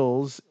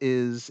reveals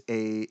is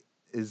the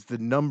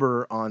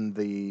number on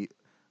the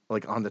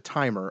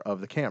timer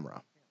of the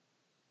camera.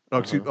 Oh,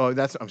 excuse me.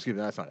 That's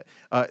not it.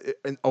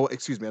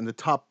 Excuse me. On the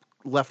top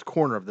left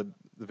corner of the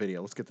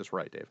video, let's get this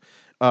right, Dave.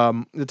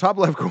 The top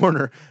left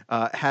corner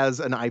has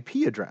an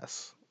IP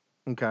address.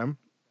 Okay.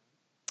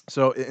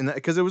 So,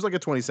 because it was like a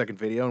 20-second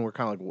video, and we're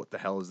kind of like, what the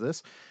hell is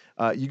this?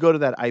 You go to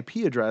that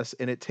IP address,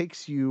 and it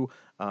takes you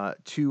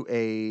to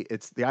the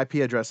IP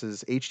address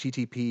is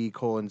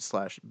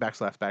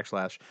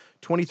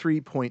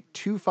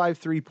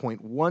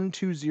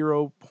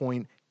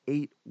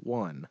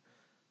http://23.253.120.81.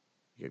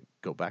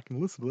 Go back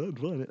and listen to that.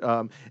 Find it.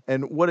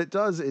 And what it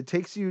does, it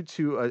takes you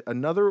to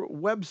another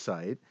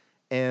website,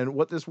 and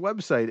what this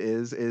website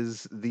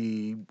is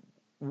the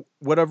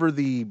whatever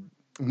the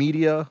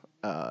media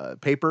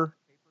paper,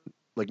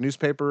 like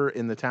newspaper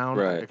in the town.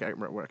 Right. I can't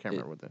remember what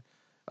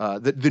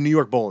the New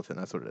York Bulletin.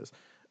 That's what it is.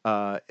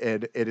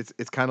 And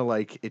it's kind of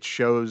like it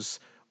shows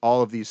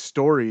all of these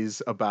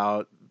stories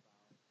about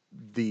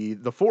the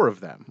four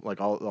of them,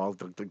 like all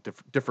the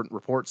different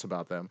reports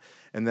about them.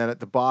 And then at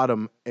the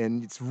bottom,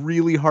 and it's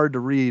really hard to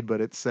read,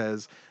 but it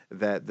says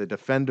that the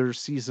Defenders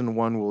season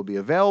 1 will be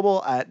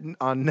available on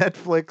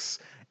Netflix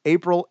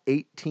April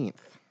 18th.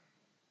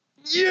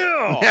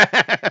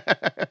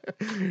 Yeah.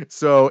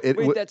 So it.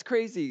 Wait, that's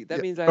crazy.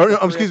 That means I Oh, have to no,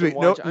 hurry excuse up me.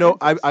 and No, watch no.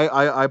 Iron I, Fist.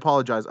 I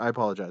apologize. I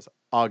apologize.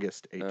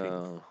 August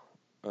 18th.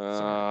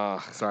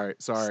 Sorry.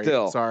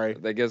 Still, Sorry.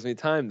 that gives me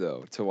time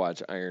though to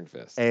watch Iron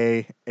Fist.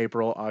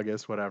 April,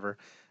 August, whatever.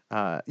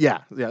 Yeah.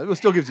 It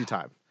still gives you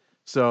time.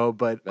 So,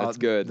 but That's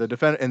good. The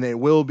defend and they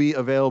will be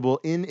available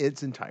in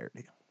its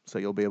entirety. So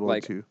you'll be able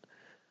Like, to.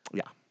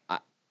 Yeah.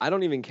 I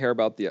don't even care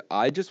about the.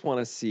 I just want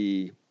to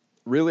see.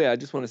 Really, I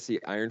just want to see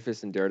Iron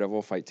Fist and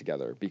Daredevil fight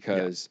together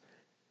because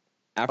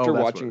after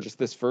that's watching what it just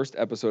this first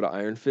episode of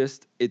Iron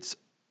Fist, it's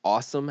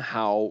awesome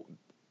how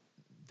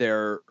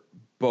they're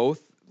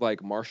both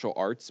like martial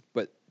arts,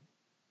 but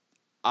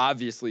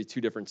obviously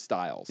two different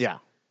styles. Yeah.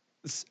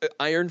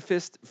 Iron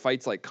Fist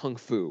fights like kung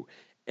fu,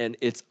 and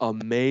it's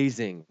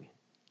amazing.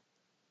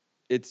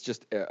 It's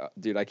just,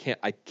 dude, I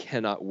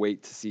cannot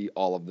wait to see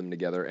all of them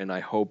together, and I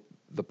hope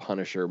the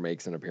Punisher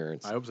makes an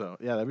appearance. I hope so.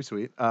 Yeah, that'd be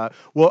sweet.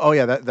 Oh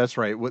yeah, that's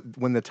right.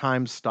 When the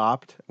time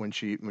stopped, when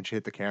she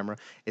hit the camera,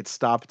 it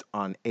stopped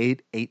on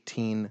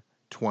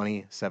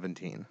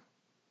 8/18/2017.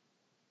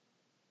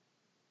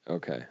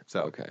 Okay.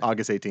 So okay.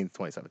 August 18th,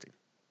 2017.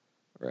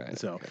 Right.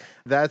 So okay.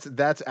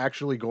 that's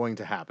actually going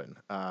to happen.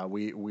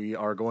 We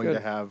are going Good.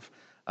 to have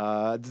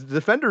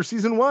Defender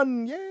season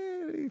 1.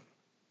 Yay!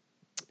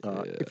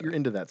 If you're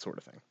into that sort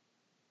of thing,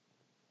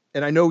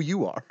 and I know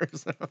you are.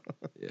 So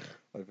Yeah.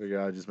 I figured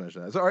I'd just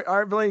mention that. So, all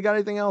right, Blaine, you got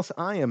anything else?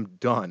 I am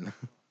done.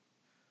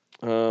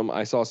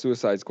 I saw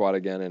Suicide Squad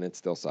again, and it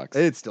still sucks.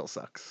 It still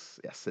sucks.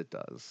 Yes, it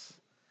does.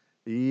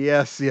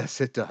 Yes,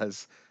 it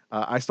does.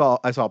 I saw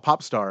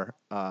Popstar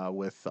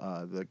with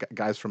the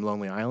guys from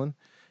Lonely Island,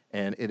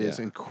 and it is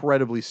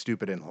incredibly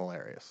stupid and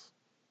hilarious.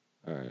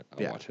 All right,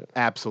 I'll watch it.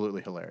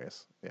 Absolutely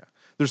hilarious. Yeah,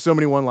 there's so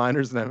many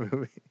one-liners in that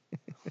movie.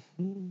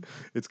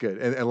 It's good,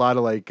 and a lot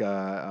of like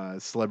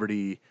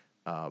celebrity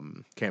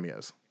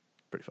cameos.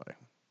 Pretty funny.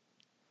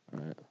 All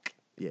right.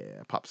 Yeah,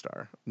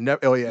 Popstar.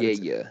 Oh yeah,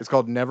 Yeah. It's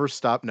called Never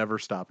Stop, Never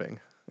Stopping.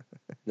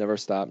 Never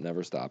stop,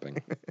 never stopping.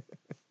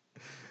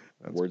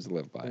 Words to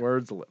live by.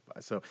 Words to live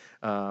by. So,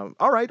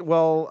 all right.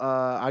 Well,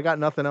 I got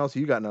nothing else.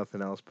 You got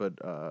nothing else. But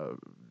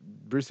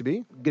Brucey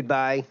B.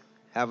 Goodbye.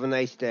 Have a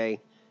nice day.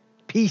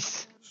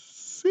 Peace.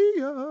 See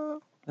ya.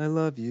 I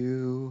love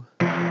you.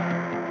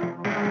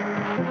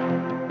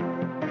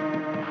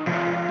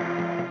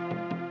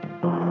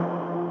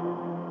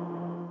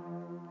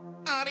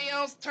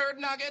 Adios, turd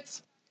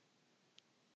nuggets.